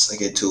resistance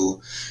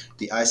to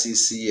the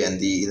ICC and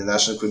the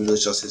International Criminal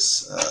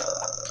Justice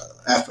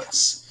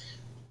efforts.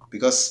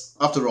 Because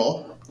after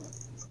all,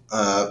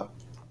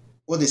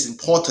 what is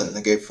important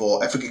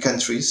for African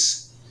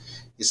countries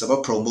is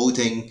about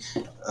promoting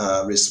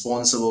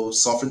responsible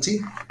sovereignty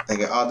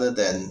other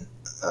than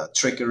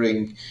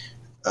triggering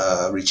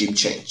regime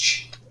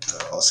change,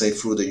 or say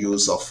through the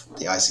use of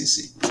the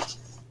ICC.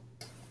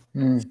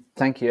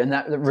 Thank you, and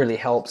that really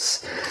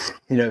helps,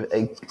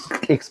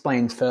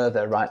 explain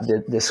further, right?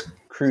 This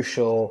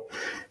crucial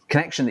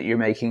connection that you're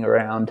making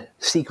around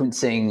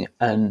sequencing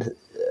and,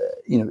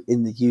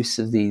 in the use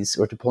of these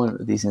or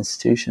deployment of these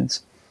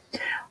institutions.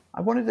 I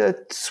wanted to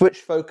switch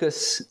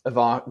focus of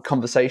our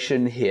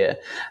conversation here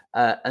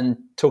and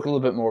talk a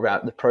little bit more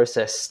about the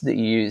process that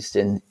you used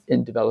in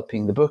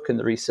developing the book and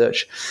the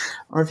research.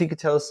 I wonder if you could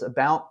tell us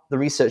about the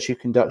research you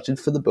conducted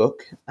for the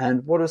book,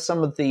 and what are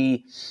some of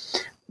the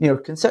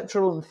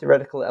conceptual and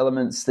theoretical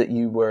elements that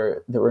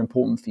were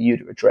important for you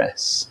to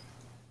address.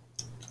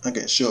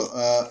 Okay, sure.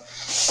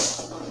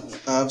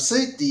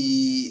 Say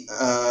the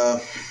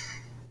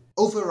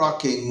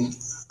overarching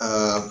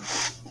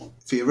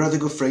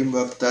theoretical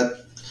framework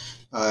that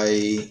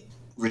I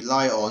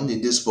rely on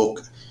in this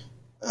book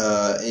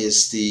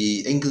is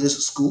the English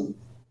School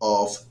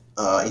of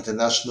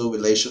International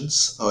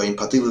Relations, or in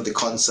particular the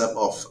concept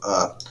of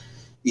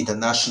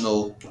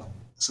international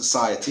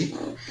society.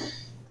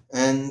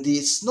 And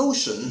this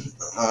notion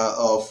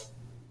of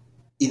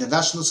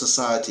international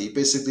society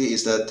basically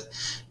is that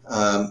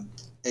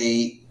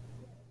a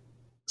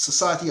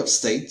society of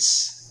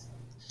states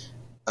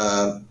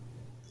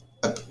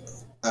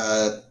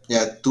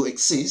to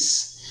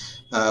exist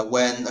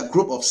when a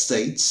group of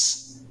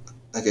states,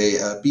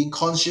 being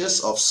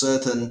conscious of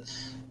certain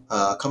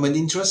common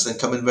interests and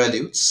common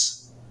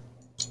values,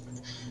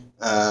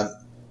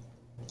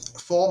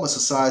 form a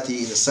society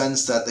in the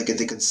sense that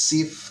they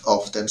conceive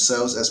of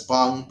themselves as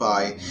bound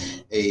by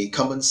a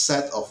common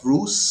set of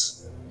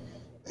rules,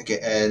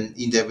 and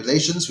in their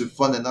relations with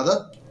one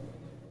another,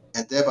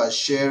 and thereby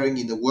sharing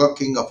in the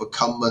working of a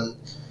common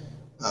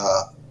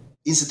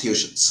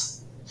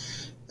institutions.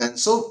 And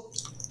so,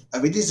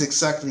 this is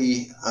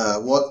exactly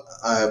what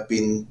I have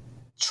been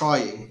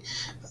trying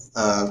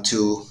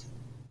to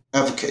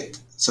advocate.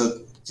 So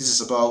this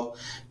is about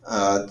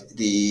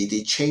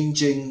the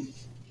changing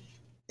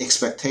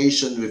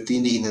expectation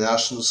within the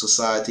international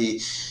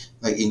society,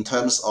 in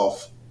terms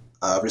of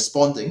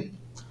responding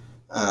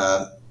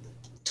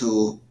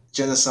to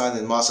genocide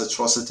and mass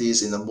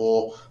atrocities in a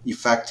more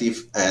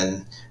effective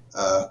and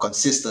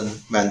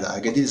consistent manner.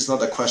 Again, this is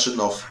not a question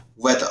of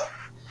whether,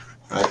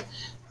 right?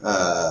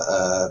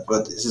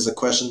 But this is a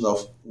question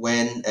of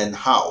when and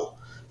how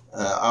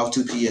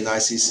R2P and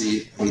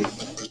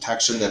ICC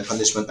protection and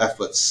punishment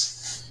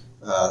efforts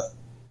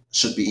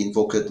should be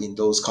invoked in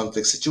those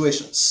conflict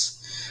situations.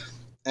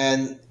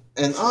 And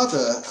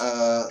another,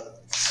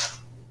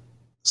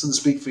 so to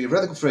speak,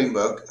 theoretical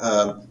framework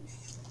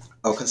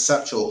or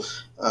conceptual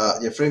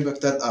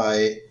framework that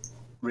I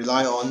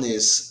rely on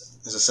is,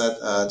 as I said,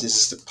 this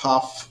is the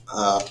path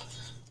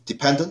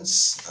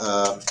dependence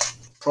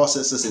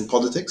processes in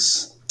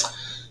politics.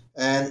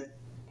 And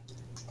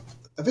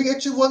I think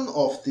actually one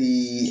of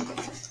the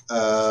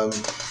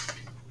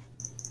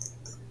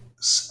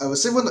I would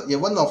say one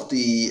of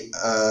the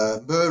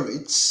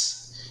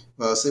merits,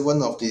 well, say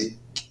one of the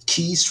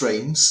key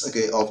strengths,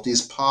 of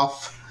these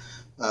path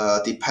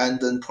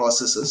dependent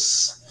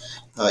processes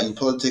in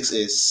politics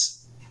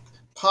is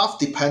path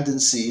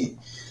dependency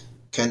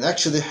can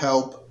actually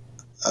help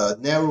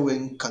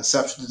narrowing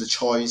conceptually the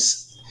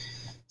choice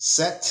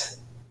set,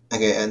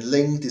 and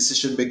link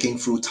decision making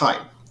through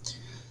time.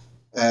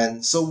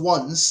 And so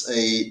once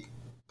a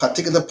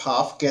particular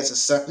path gets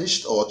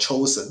established or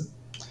chosen,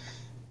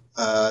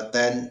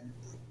 then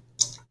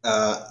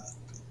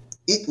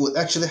it would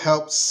actually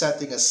help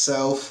setting a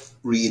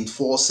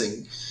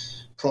self-reinforcing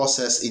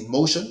process in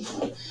motion,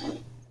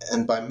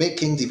 and by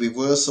making the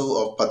reversal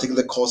of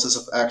particular courses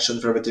of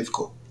action very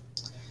difficult.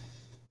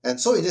 And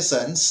so in this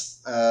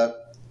sense,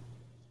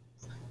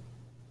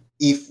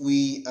 if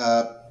we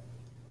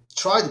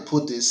try to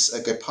put this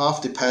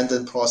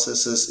path-dependent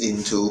processes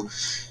into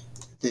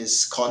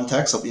this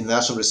context of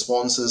international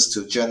responses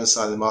to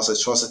genocide and mass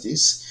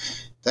atrocities,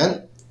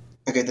 then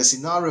the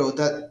scenario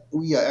that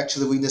we are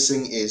actually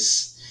witnessing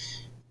is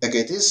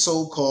this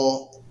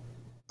so-called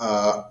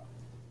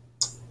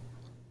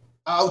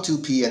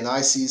R2P and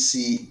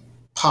ICC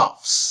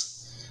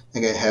paths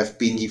have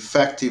been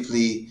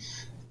effectively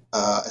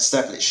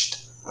established,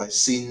 right,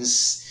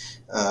 since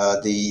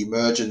the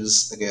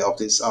emergence of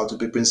this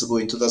R2P principle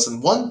in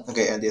 2001,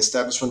 and the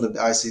establishment of the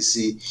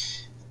ICC,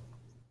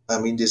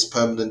 this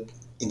permanent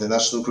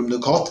International Criminal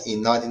Court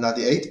in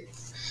 1998.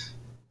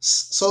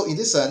 So in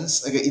this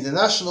sense,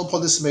 international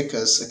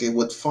policymakers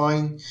would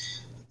find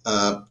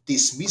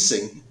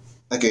dismissing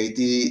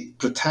the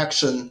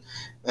protection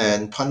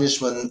and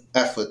punishment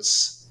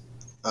efforts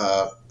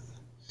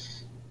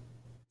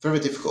very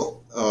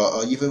difficult,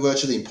 or even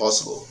virtually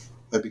impossible,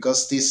 right?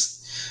 Because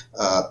this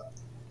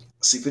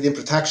civilian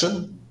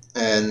protection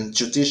and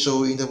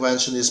judicial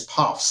interventionist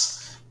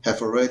paths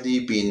have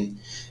already been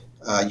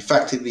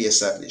effectively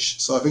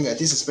established. So I think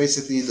this is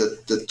basically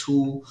the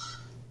two,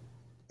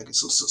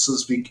 so to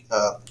speak,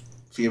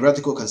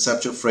 theoretical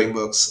conceptual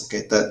frameworks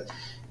that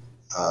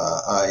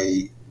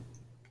I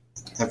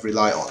have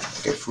relied on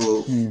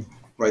through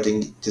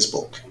writing this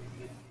book.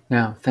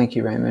 Now, thank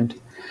you, Raymond.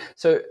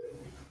 So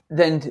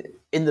then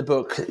in the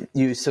book,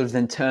 you sort of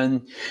then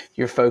turn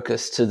your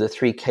focus to the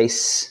three case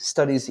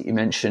studies that you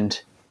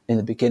mentioned in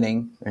the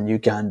beginning, in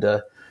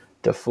Uganda,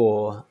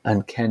 Darfur,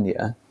 and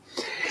Kenya.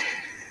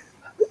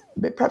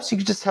 But perhaps you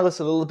could just tell us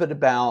a little bit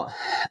about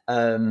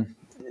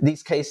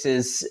these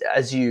cases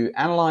as you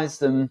analyze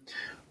them.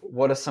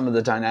 What are some of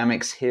the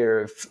dynamics here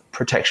of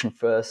protection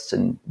first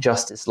and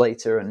justice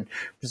later, and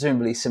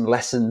presumably some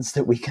lessons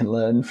that we can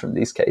learn from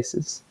these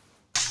cases?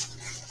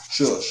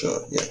 Sure,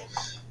 yeah.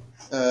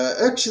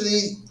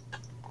 Actually,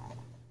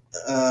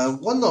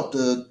 one of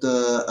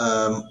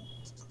the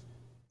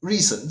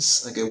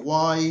reasons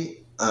why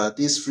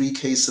these three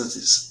case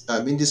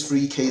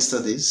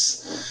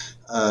studies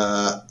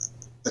are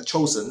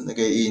chosen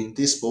in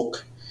this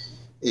book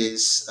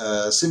is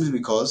simply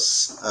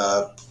because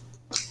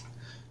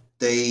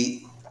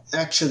they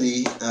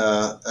actually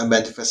a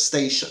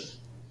manifestation.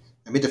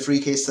 The three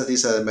case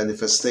studies are a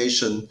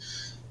manifestation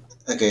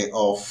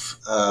of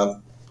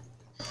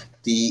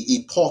the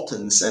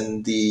importance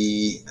and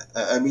the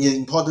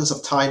importance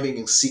of timing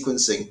and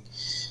sequencing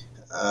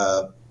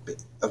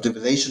of the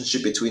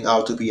relationship between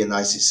R2P and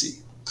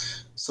ICC.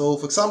 So,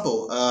 for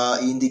example,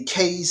 in the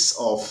case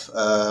of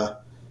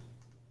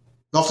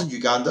northern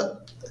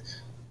Uganda,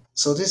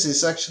 So this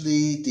is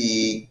actually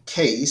the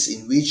case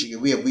in which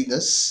we have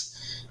witnessed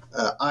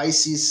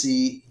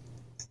ICC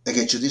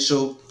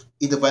judicial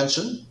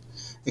intervention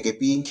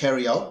being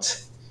carried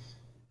out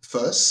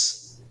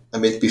first. I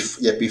mean,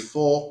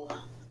 before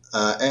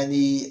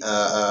any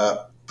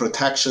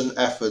protection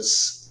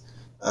efforts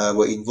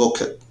were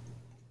invoked.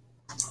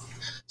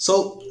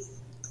 So,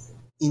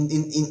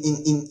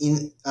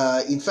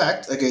 in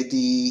fact,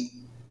 the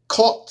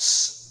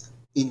court's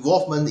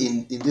involvement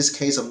in this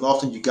case of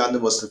Northern Uganda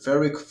was the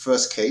very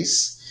first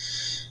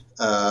case.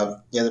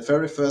 The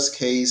very first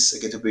case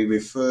to be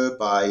referred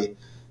by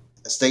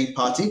a state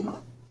party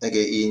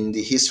in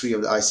the history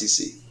of the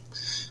ICC.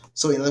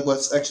 So, in other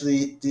words,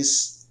 actually,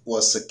 this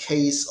was a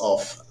case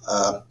of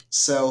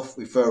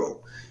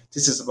self-referral.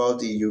 This is about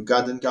the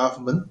Ugandan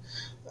government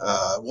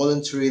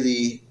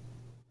voluntarily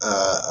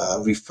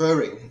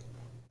referring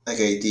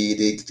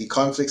the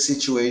conflict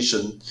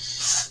situation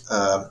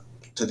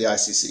to the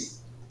ICC.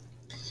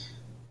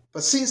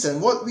 But since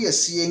then, what we are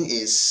seeing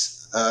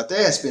is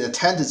there has been a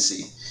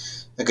tendency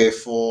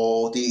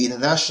for the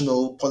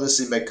international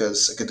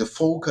policymakers to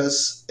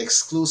focus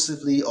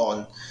exclusively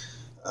on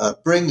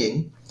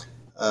bringing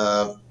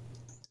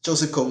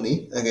Joseph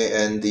Kony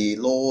and the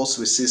laws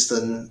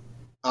resistant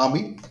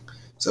army.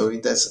 So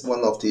that's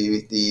one of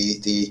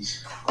the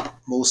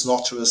most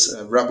notorious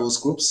rebels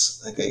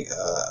groups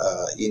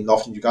in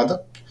northern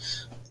Uganda.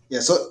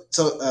 As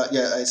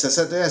I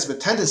said, there has been a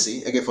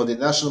tendency for the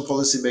national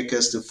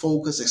policymakers to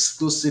focus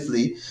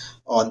exclusively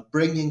on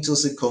bringing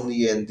Joseph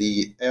Kony and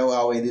the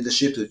LRA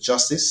leadership to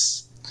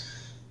justice.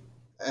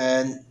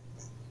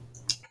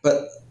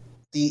 But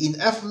the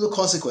inevitable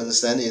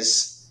consequence then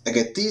is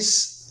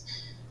this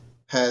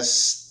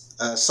has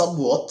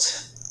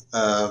somewhat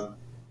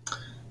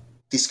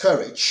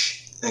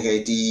discouraged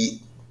the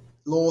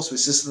laws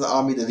resistant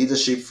army, the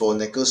leadership, for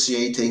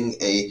negotiating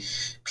a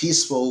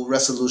peaceful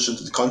resolution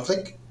to the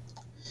conflict.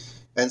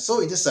 And so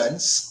in this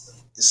sense,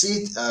 you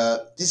see,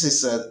 this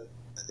is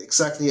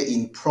exactly an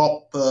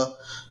improper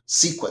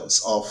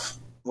sequence of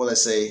what I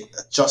say,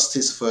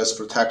 justice first,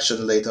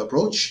 protection later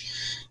approach.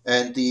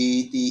 And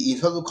the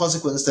inevitable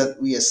consequence that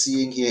we are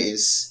seeing here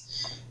is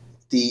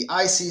the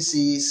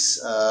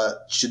ICC's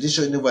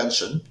judicial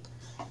intervention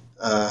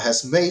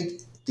has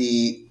made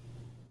the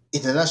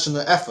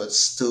international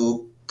efforts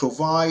to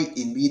provide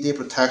immediate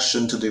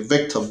protection to the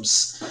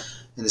victims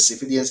and the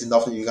civilians in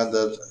northern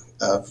Uganda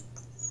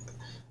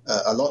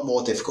a lot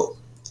more difficult.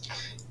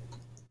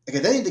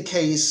 Then in the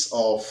case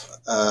of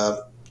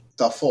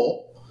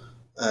Darfur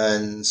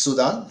and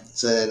Sudan,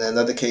 it's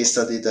another case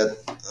study that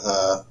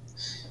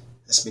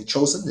has been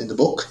chosen in the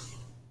book.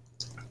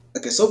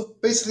 So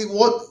basically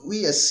what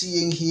we are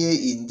seeing here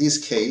in this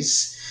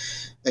case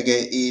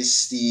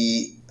is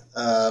the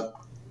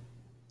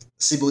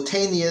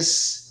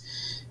simultaneous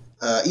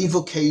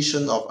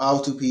invocation of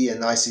R2P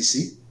and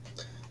ICC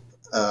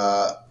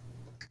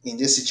in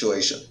this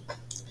situation.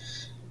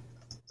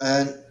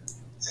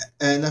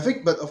 And I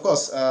think, but of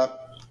course,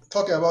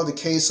 talking about the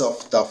case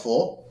of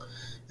Darfur,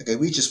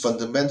 which is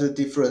fundamentally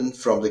different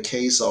from the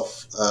case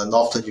of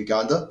northern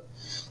Uganda.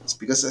 It's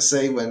because I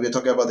say when we're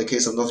talking about the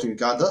case of northern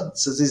Uganda,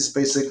 so this is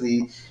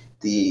basically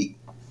the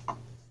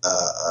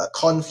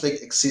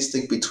conflict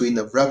existing between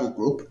a rebel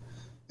group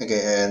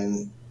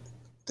and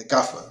the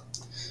government.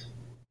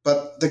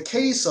 But the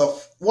case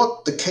of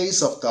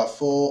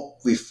Darfur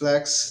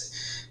reflects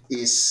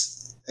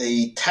is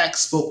a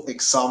textbook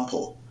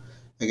example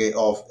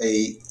of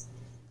a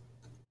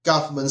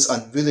government's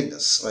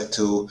unwillingness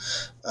to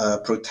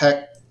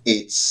protect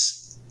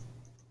its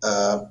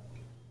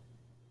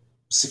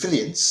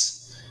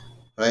civilians,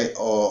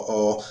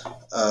 or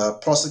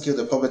prosecute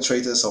the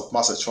perpetrators of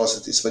mass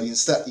atrocities. But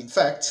instead, in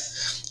fact,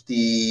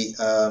 the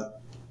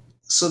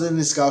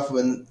Sudanese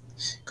government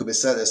could be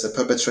said as the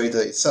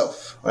perpetrator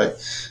itself, right?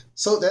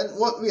 So then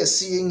what we are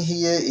seeing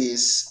here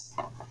is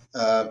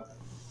the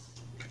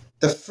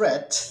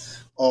threat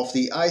of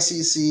the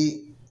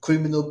ICC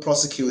criminal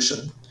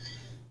prosecution,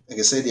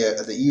 say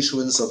the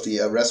issuance of the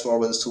arrest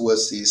warrants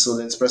towards the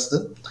Sudanese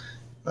president,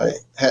 right,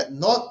 had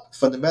not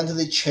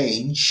fundamentally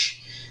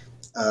changed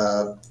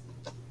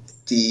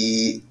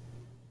the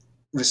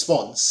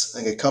response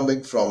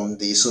coming from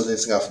the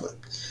Sudanese government.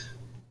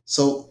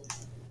 So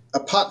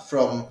apart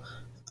from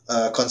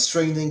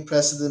constraining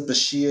President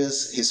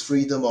Bashir's his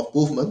freedom of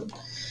movement,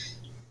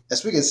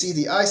 as we can see,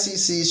 the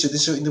ICC's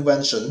judicial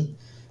intervention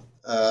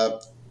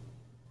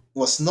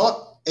was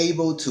not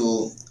able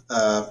to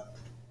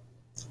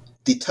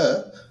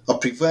deter or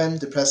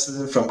prevent the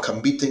president from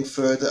committing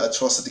further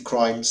atrocity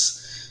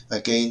crimes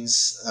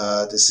against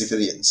the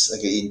civilians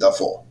in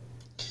Darfur.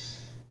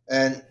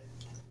 And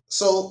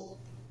so,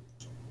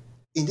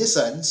 in this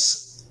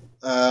sense,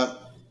 at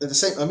the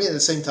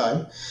same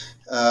time,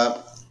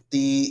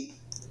 the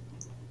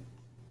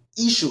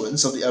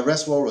issuance of the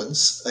arrest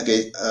warrants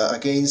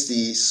against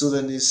the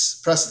Sudanese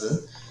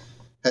president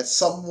had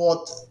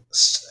somewhat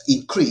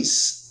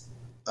increased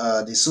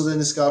the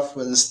Sudanese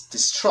government's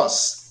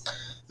distrust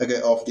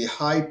of the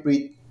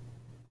hybrid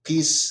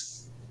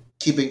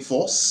peacekeeping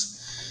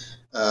force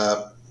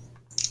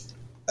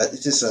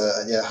it is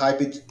a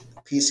hybrid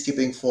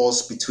peacekeeping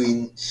force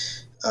between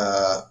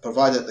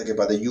provided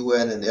by the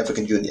UN and the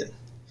African Union,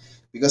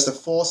 because the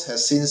force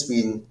has since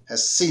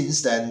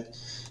then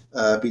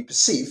been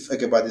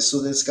perceived by the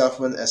Sudanese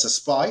government as a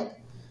spy,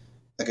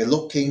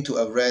 looking to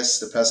arrest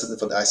the president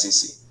for the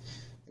ICC.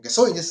 Okay,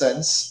 so in this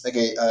sense,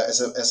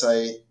 as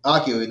I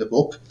argue in the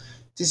book,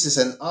 this is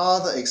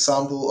another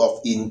example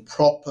of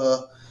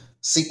improper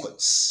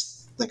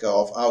sequence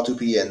of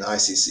R2P and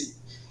ICC.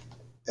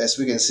 As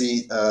we can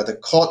see, the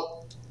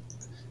court,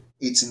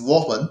 its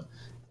involvement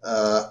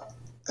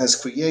has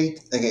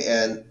created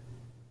an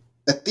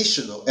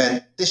additional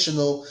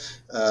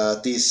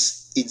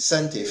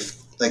disincentive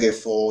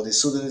for the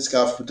Sudanese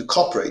government to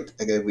cooperate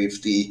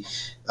with the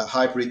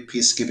hybrid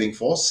peacekeeping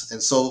force,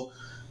 and so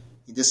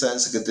in this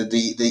sense,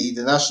 the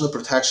international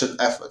protection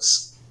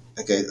efforts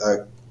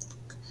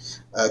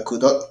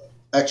could not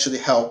actually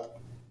help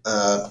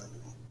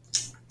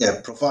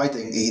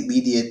providing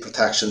immediate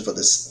protection for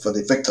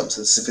the victims,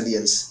 the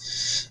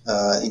civilians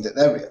in that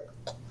area.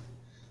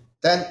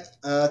 Then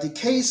the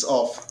case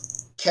of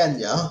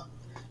Kenya,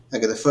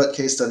 the third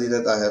case study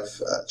that I have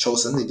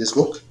chosen in this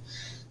book.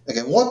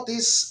 Again, what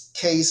this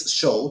case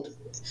showed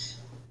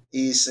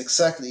is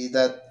exactly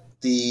that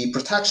the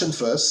protection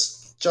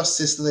first,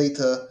 justice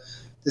later,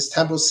 this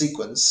temporal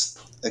sequence,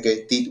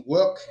 did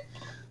work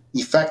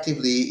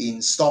effectively in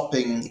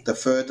stopping the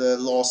further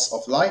loss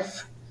of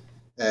life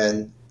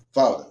and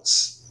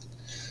violence.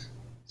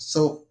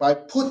 So by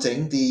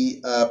putting the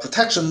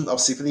protection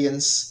of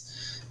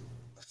civilians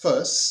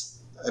first,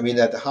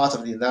 at the heart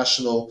of the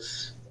national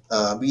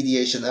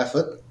mediation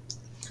effort.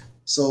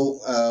 So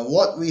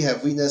what we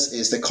have witnessed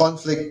is the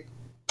conflict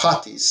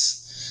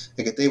parties,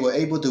 they were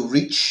able to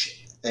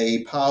reach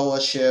a power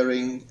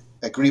sharing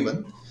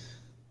agreement,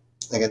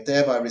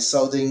 thereby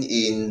resulting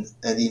in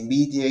an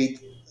immediate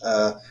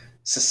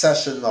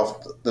cessation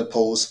of the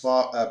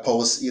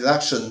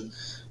post-election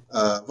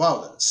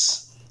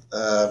violence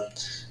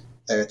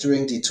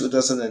during the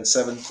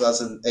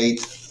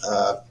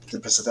 2007-2008 the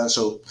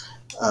presidential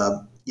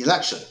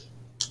election.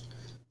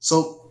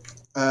 So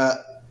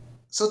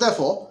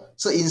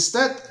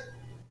instead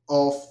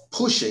of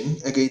pushing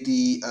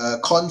the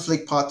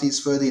conflict parties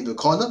further into the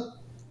corner,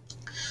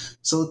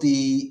 so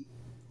the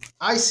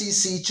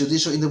ICC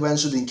judicial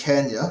intervention in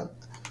Kenya,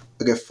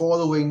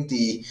 following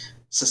the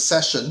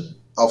cessation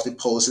of the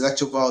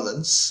post-electoral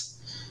violence,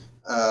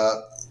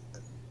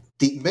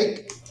 did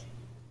make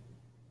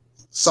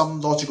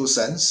some logical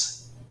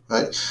sense,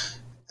 right?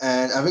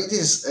 And I think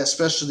this is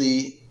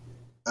especially,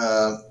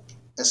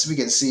 as we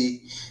can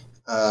see,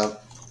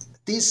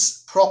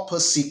 this proper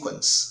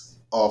sequence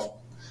of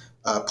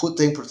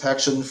putting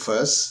protection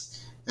first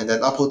and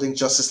then upholding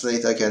justice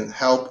later can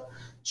help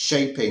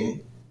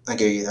shaping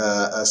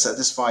a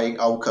satisfying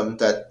outcome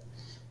that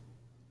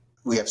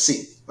we have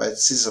seen. Right?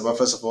 This is about,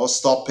 first of all,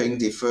 stopping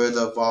the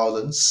further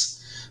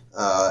violence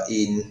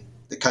in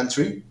the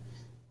country,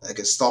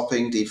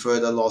 stopping the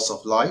further loss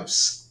of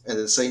lives, and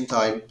at the same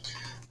time,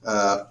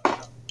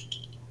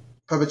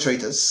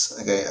 perpetrators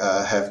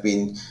have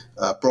been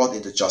brought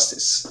into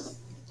justice.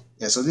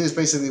 Yeah, so this is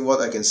basically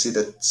what I can see,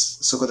 that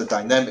so-called the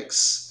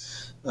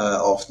dynamics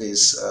of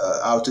these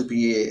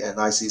R2P and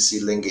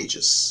ICC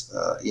linkages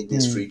in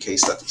these three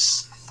case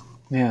studies.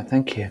 Yeah,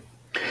 thank you.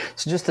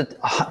 So just to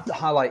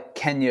highlight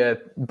Kenya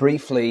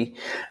briefly,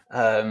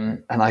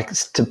 and I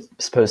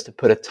suppose to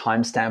put a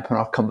timestamp on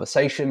our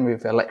conversation,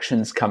 with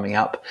elections coming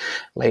up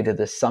later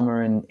this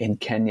summer in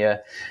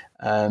Kenya,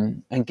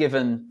 and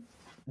given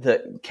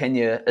that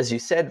Kenya, as you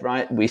said,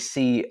 right, we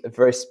see a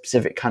very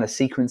specific kind of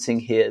sequencing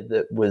here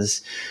that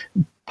was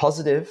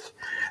positive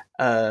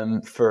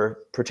for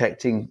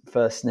protecting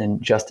first and then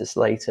justice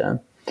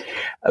later.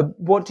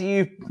 What do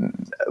you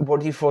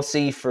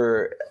foresee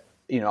for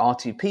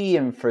R2P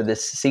and for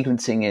this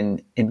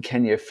sequencing in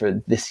Kenya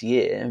for this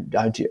year?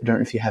 I don't know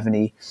if you have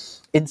any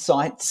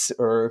insights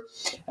or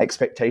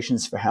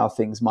expectations for how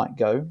things might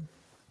go.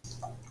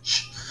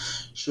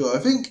 Sure. I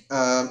think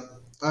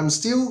I'm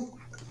still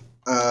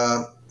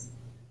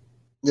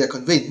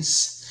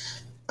convinced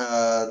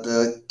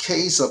the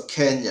case of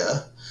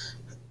Kenya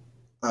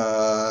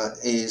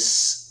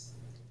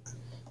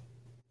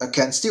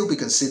can still be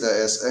considered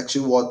as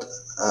actually what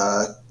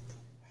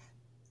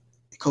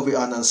Kofi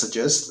Annan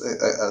suggests,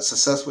 a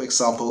successful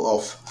example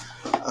of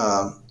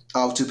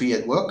R2P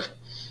at work.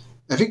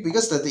 I think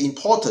because the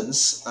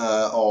importance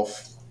of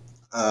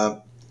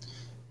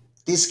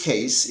this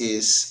case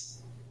is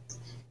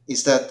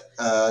that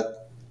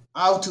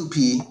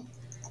R2P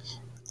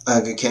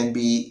can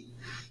be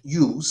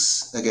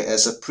used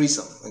as a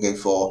prism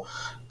for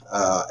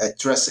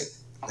addressing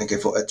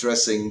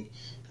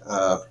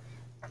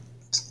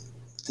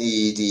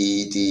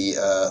the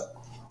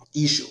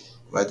issue,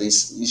 right?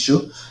 This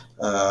issue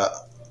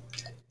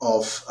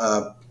of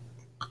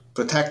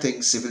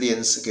protecting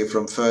civilians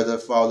from further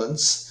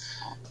violence.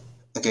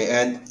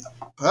 And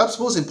perhaps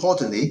most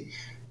importantly,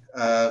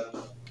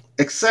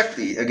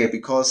 exactly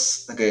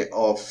because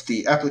of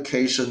the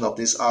application of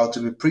this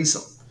R2P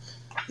prism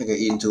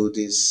into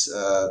this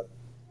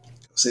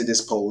say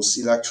this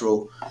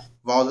post-electoral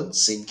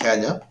violence in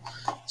Kenya.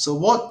 So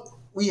what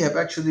we have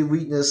actually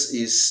witnessed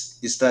is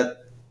that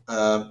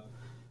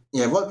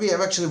what we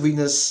have actually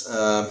witnessed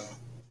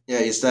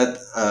is that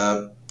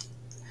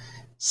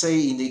say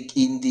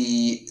in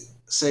the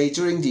say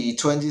during the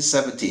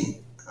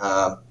 2017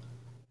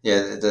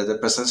 the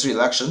presidential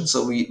election.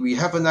 So we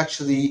haven't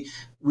actually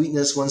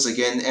witnessed once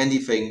again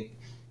anything.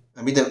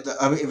 I mean,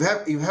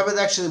 if you haven't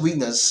actually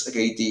witnessed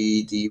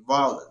the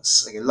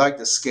violence like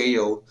the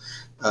scale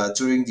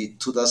during the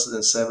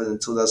 2007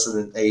 and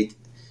 2008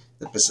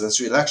 the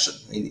presidential election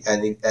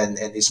and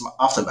its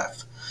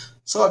aftermath.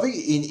 So I think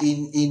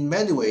in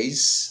many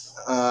ways,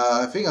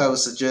 I think I would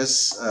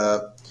suggest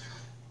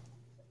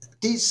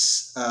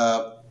this.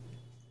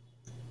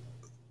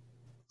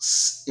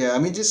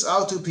 This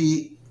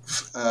R2P.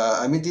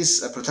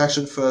 This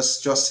protection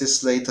first,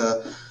 justice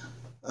later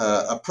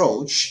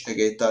approach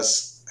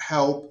does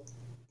help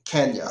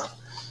Kenya.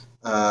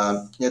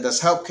 Does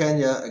help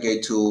Kenya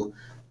to.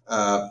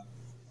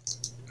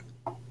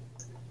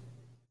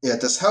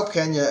 Does help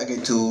Kenya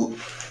to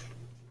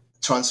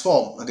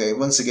transform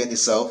once again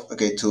itself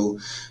to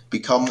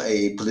become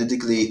a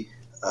politically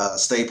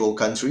stable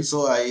country.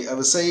 So I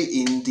would say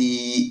in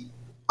the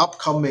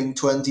upcoming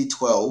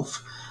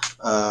 2012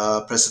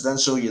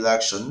 presidential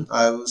election,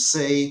 I would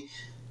say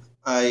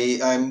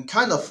I'm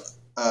kind of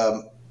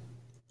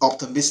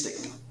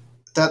optimistic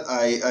that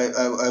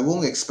I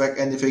won't expect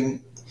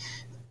anything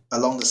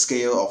along the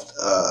scale of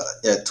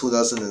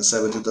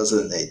 2007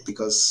 2008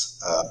 because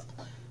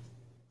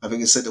I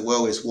think it's said the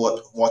world is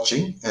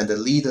watching, and the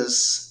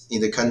leaders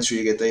in the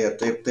country they have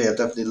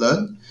definitely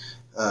learned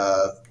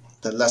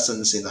the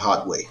lessons in the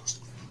hard way.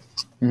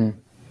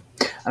 And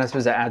I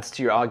suppose that adds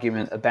to your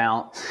argument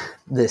about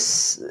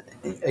this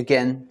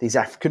again, these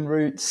African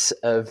roots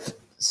of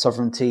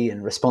sovereignty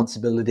and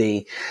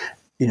responsibility,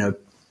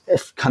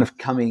 kind of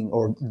coming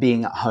or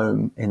being at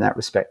home in that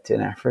respect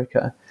in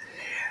Africa.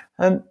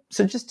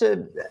 So just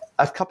a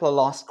couple of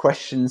last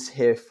questions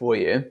here for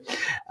you,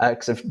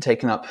 because I've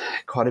taken up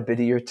quite a bit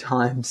of your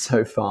time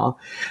so far.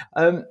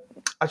 I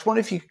just wonder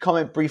if you could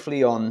comment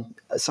briefly on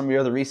some of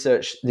your other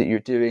research that you're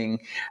doing,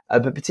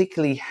 but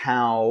particularly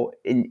how,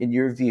 in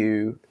your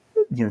view,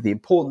 the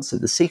importance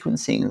of the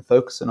sequencing and the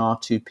focus on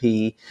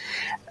R2P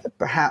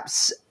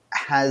perhaps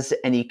has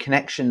any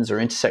connections or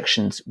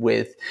intersections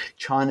with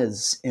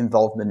China's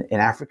involvement in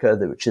Africa,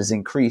 which has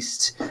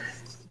increased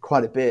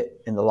quite a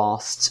bit in the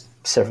last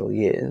several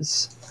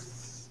years.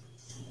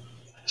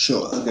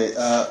 Sure. Okay.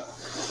 I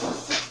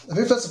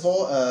think first of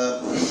all,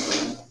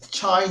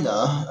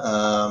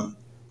 China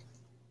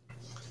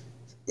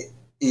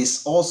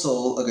is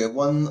also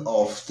one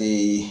of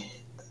the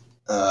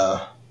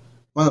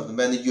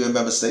many UN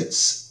member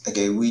states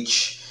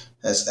which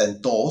has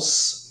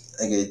endorsed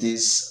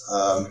this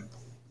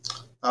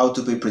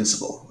R2P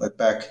principle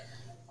back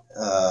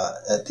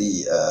in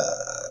the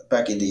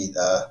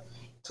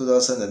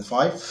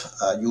 2005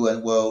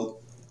 UN World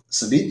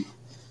Summit.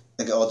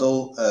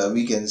 Although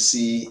we can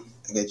see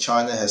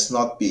China has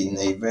not been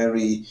a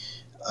very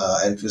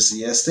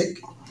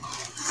enthusiastic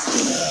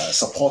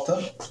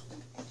supporter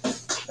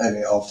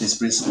of this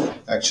principle,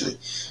 actually,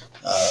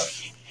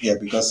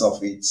 because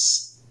of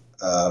its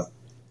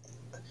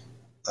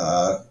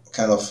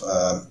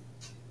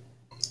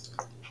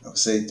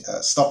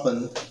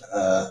stubborn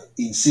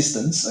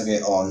insistence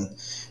on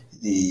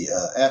the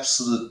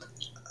absolute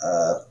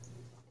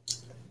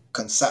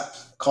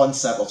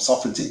concept of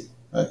sovereignty,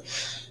 right?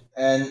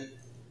 And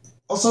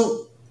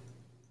also,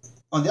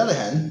 on the other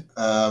hand,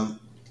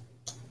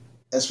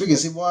 as we can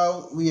see,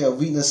 while we are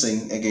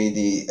witnessing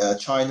the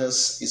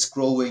China's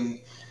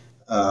growing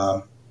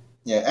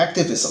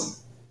activism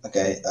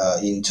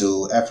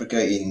into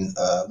Africa in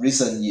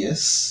recent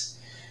years,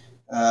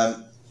 I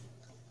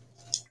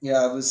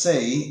would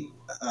say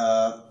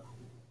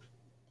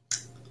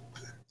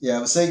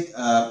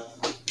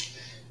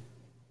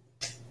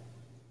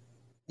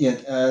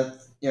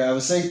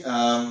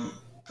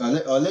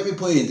let me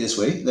put it in this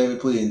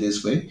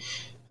way.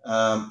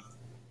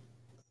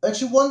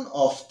 Actually, one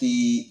of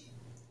the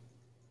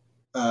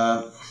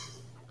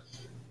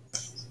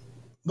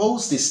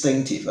most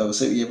distinctive, I would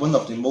say, one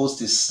of the most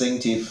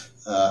distinctive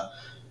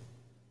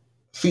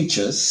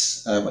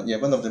features,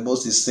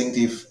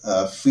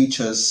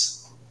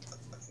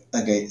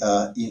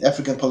 in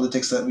African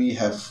politics that we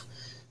have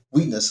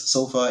witnessed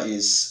so far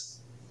is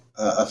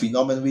a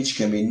phenomenon which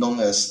can be known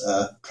as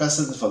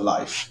president for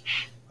life,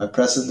 a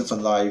president for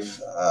life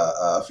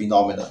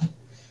phenomenon.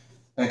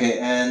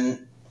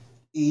 And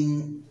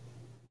in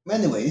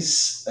many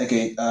ways,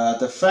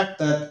 the fact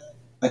that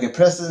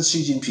President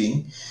Xi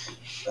Jinping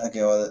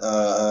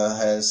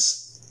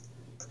has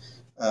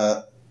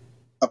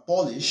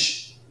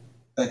abolished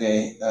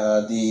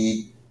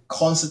the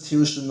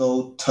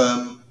constitutional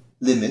term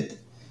limit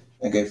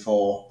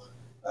for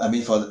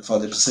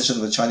the position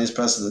of the Chinese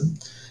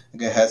president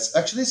has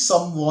actually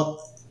somewhat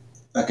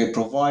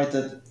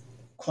provided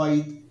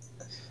quite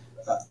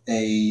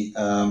a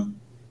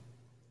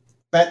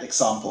bad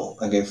example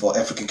for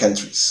African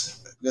countries,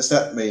 because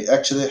that may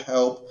actually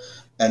help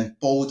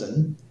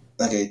embolden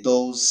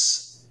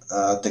those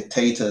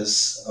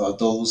dictators or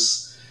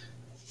those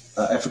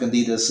African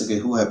leaders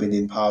who have been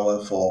in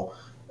power for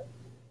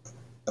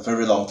a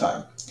very long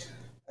time.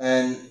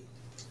 And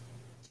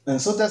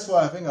so that's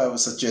why I think I would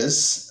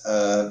suggest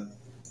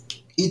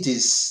it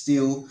is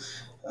still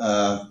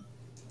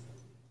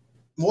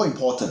more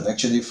important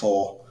actually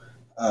for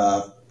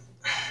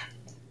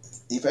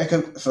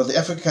for the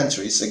African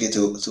countries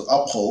to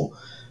uphold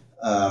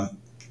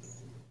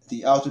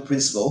the ultimate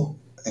principle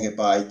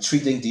by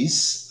treating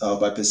this,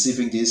 by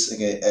perceiving this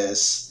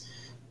as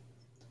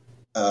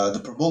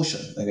the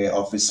promotion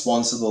of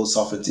responsible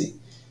sovereignty.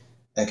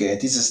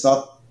 This is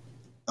not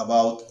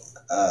about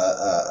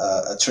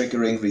a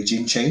triggering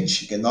regime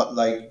change. Not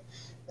like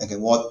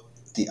what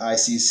the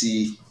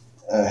ICC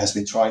has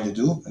been trying to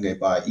do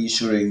by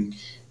issuing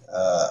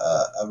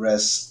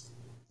arrest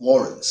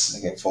warrants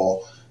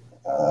for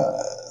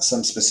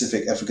some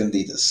specific African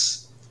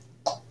leaders.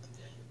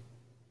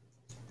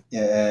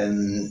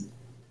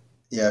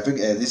 I think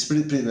this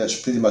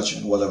is pretty much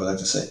what I would like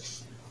to say.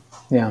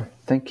 Yeah,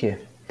 thank you.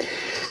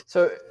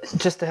 So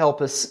just to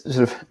help us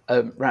sort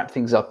of wrap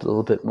things up a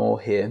little bit more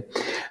here,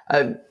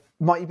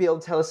 might you be able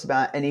to tell us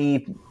about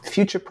any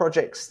future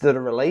projects that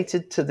are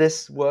related to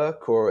this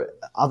work or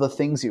other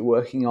things you're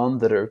working on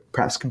that are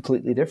perhaps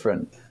completely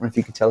different? Or if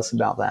you could tell us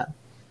about that.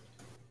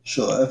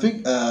 Sure. I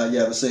think, I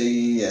would say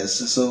yes.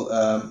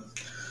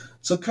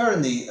 So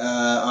currently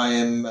I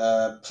am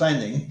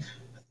planning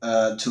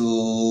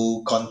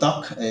to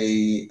conduct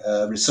a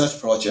research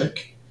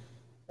project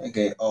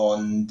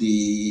on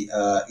the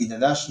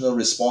international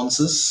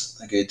responses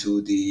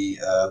to the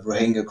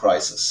Rohingya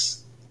crisis.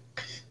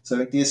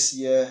 So this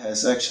year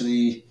has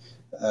actually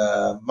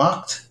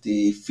marked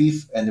the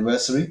 5th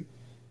anniversary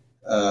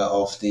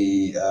of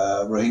the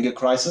Rohingya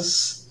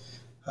crisis.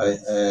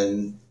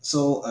 And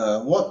so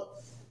what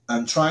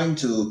I'm trying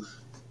to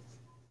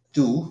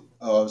do,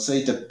 or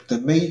say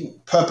the main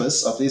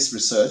purpose of this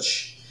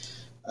research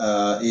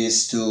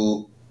is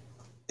to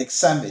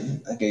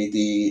examine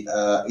the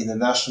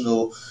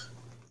international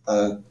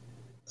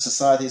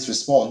society's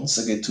response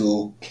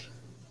to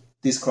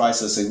this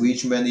crisis,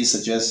 which many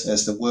suggest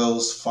as the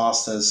world's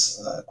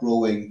fastest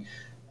growing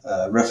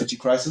refugee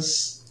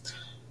crisis.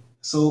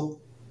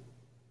 So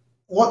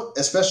what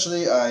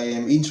especially I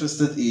am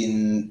interested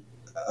in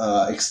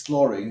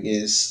exploring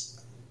is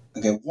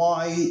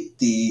why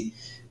the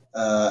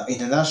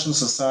international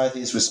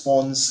society's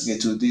response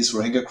to this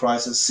Rohingya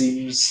crisis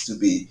seems to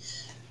be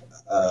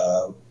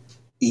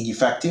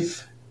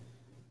ineffective,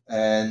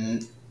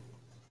 and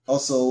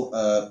also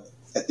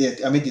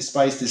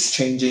despite this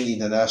changing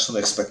international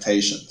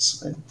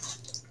expectations, right,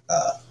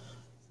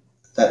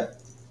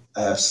 that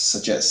I have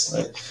suggest,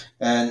 right?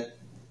 And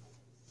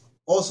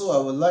also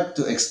I would like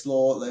to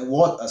explore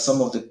what are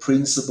some of the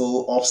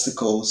principal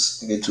obstacles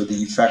to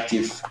the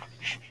effective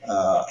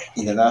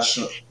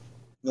international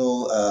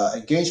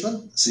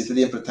engagement,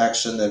 civilian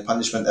protection and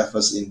punishment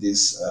efforts in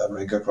this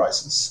Rohingya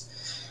crisis.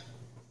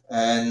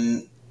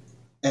 And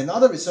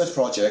another research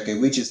project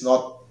which is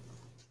not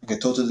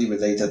totally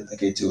related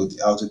to the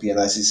R2P and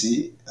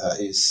ICC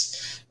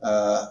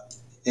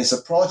is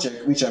a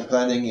project which I'm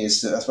planning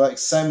is as well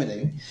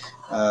examining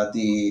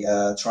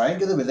the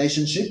triangular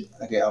relationship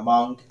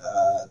among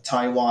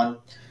Taiwan,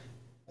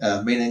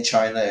 mainland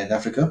China, and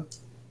Africa.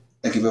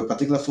 I give a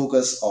particular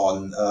focus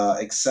on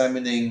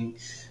examining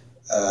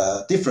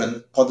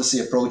different policy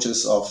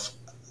approaches of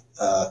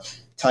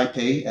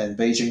Taipei and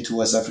Beijing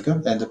towards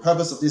Africa. And the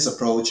purpose of this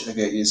approach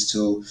is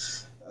to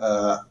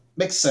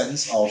make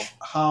sense of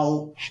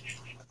how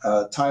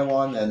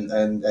Taiwan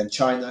and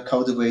China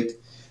cultivate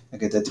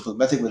the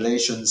diplomatic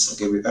relations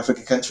with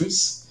African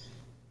countries,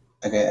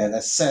 and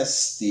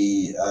assess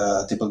the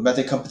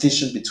diplomatic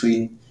competition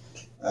between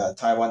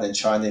Taiwan and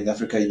China in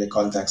Africa in the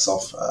context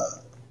of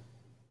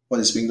what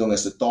is being known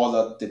as the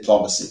dollar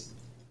diplomacy.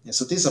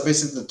 So these are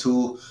basically the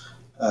two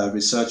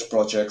research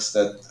projects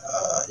that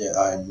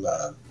I'm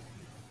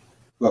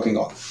working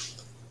on.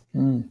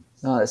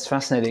 No, it's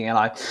fascinating, and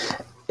I'm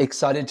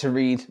excited to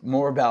read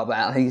more about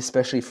that. I think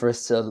especially for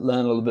us to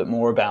learn a little bit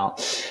more about,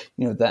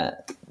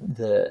 that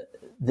the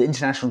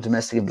international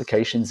domestic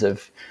implications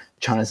of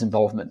China's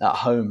involvement at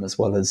home as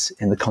well as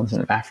in the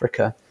continent of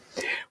Africa.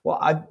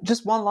 Well,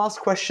 just one last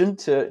question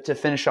to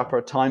finish up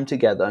our time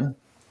together.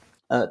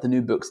 The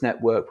New Books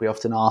Network, we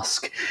often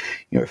ask,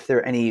 if there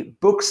are any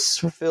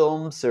books or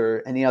films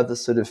or any other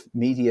sort of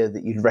media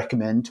that you'd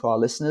recommend to our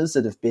listeners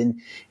that have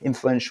been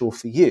influential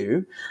for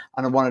you.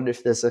 And I wondered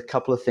if there's a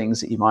couple of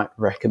things that you might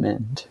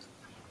recommend.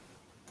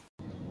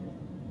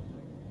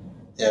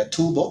 Yeah,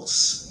 2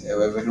 books. Yeah,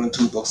 we're recommend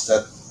 2 books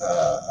that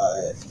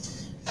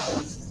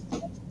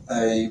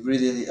I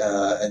really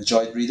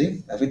enjoyed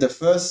reading. I think the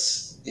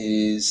first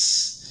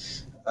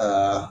is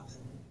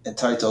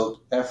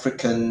entitled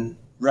African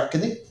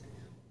Reckoning: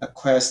 A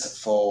Quest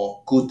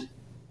for Good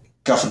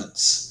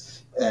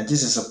Governance. And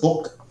this is a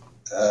book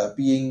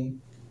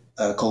being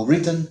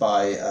co-written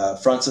by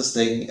Francis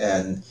Ding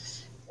and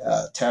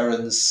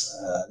Terence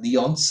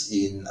Lyons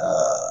in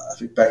I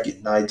think back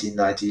in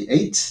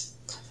 1998.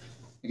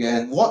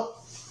 Again, what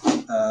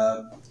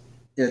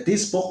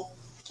this book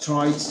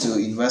tries to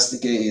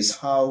investigate is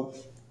how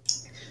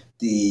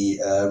the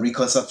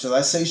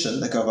reconceptualization,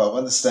 like of our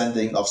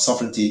understanding of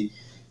sovereignty,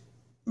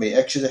 may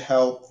actually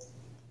help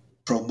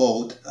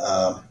promote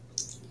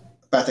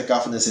better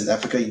governance in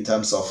Africa in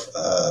terms of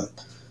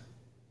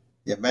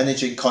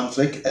managing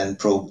conflict and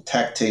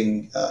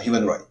protecting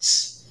human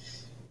rights.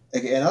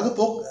 Okay, another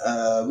book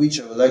which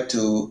I would like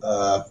to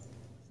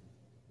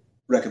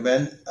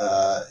recommend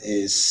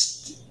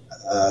is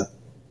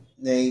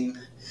named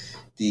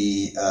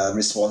The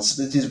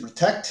Responsibility to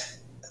Protect,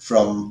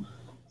 from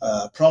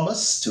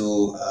Promise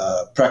to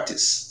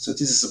Practice. So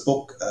this is a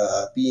book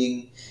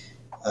being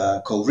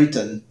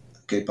co-written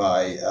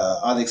by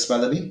Alex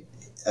Bellamy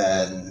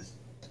and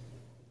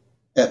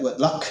Edward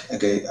Luck, I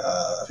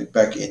think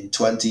back in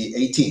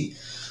 2018.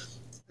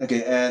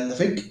 Okay, and I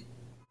think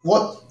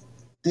what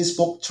this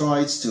book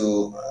tries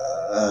to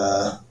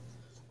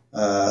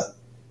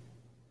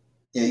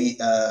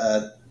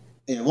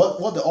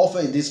what the author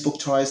in this book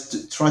tries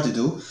to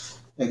do,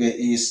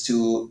 is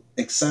to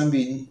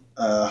examine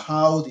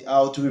how the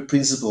Altuve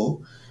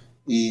principle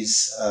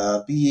is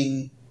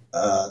being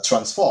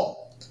transformed,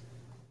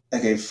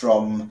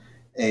 from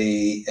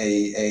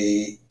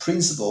a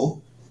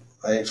principle,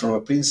 right? From a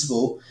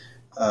principle,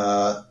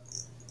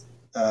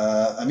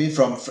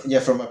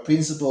 from a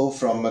principle,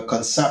 from a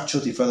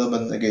conceptual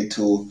development,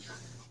 to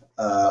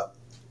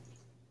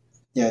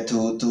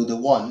the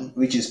one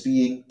which is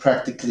being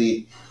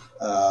practically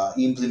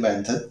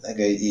implemented,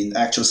 in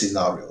actual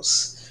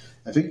scenarios.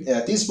 I think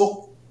this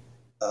book,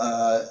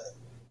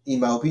 in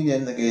my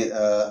opinion,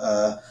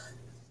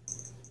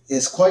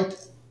 is quite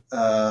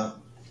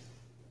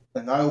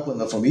an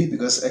eye-opener for me,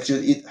 because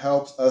actually it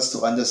helps us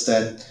to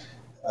understand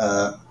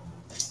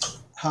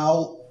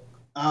how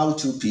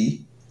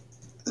R2P,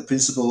 the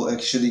principle,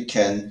 actually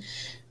can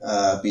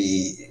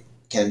be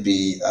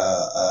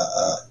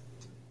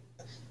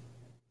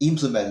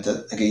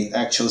implemented in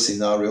actual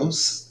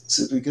scenarios.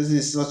 So because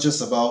it's not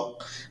just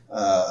about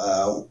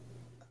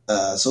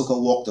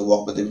so-called walk the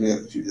walk, but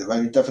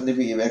definitely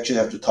we actually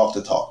have to talk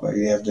the talk. Right?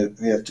 We have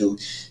to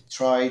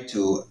try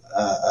to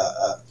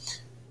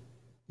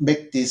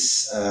make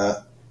this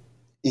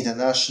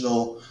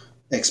international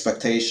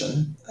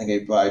expectation,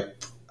 by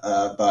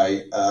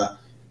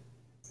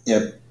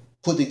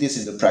putting this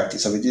into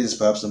practice. I mean, this is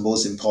perhaps the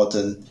most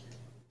important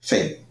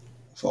thing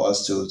for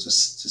us to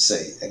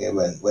say,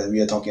 when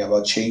we are talking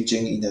about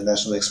changing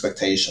international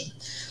expectation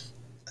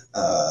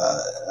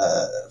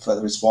for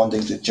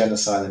responding to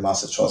genocide and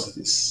mass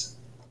atrocities.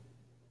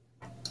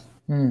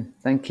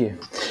 Thank you.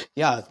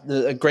 Yeah,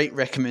 great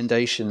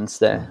recommendations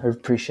there. I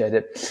appreciate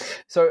it.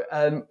 So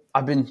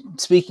I've been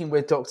speaking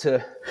with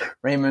Dr.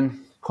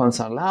 Raymond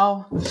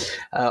Konsang-Lau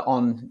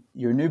on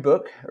your new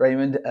book,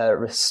 Raymond,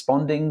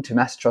 Responding to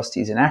Mass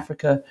Atrocities in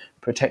Africa,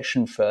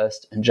 Protection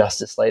First and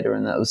Justice Later,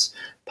 and that was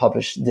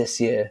published this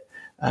year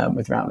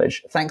with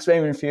Routledge. Thanks,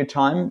 Raymond, for your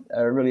time.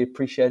 I really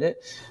appreciate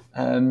it.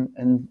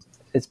 And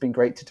it's been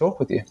great to talk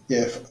with you.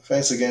 Yeah,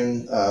 thanks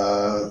again,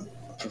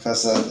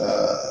 Professor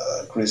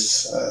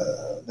Chris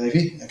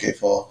Davey,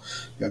 for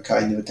your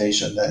kind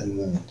invitation,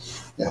 and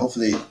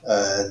hopefully,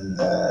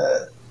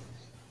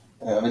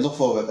 look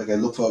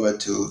forward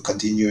to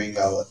continuing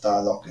our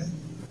dialogue in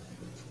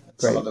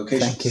some other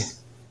occasions. Thank you.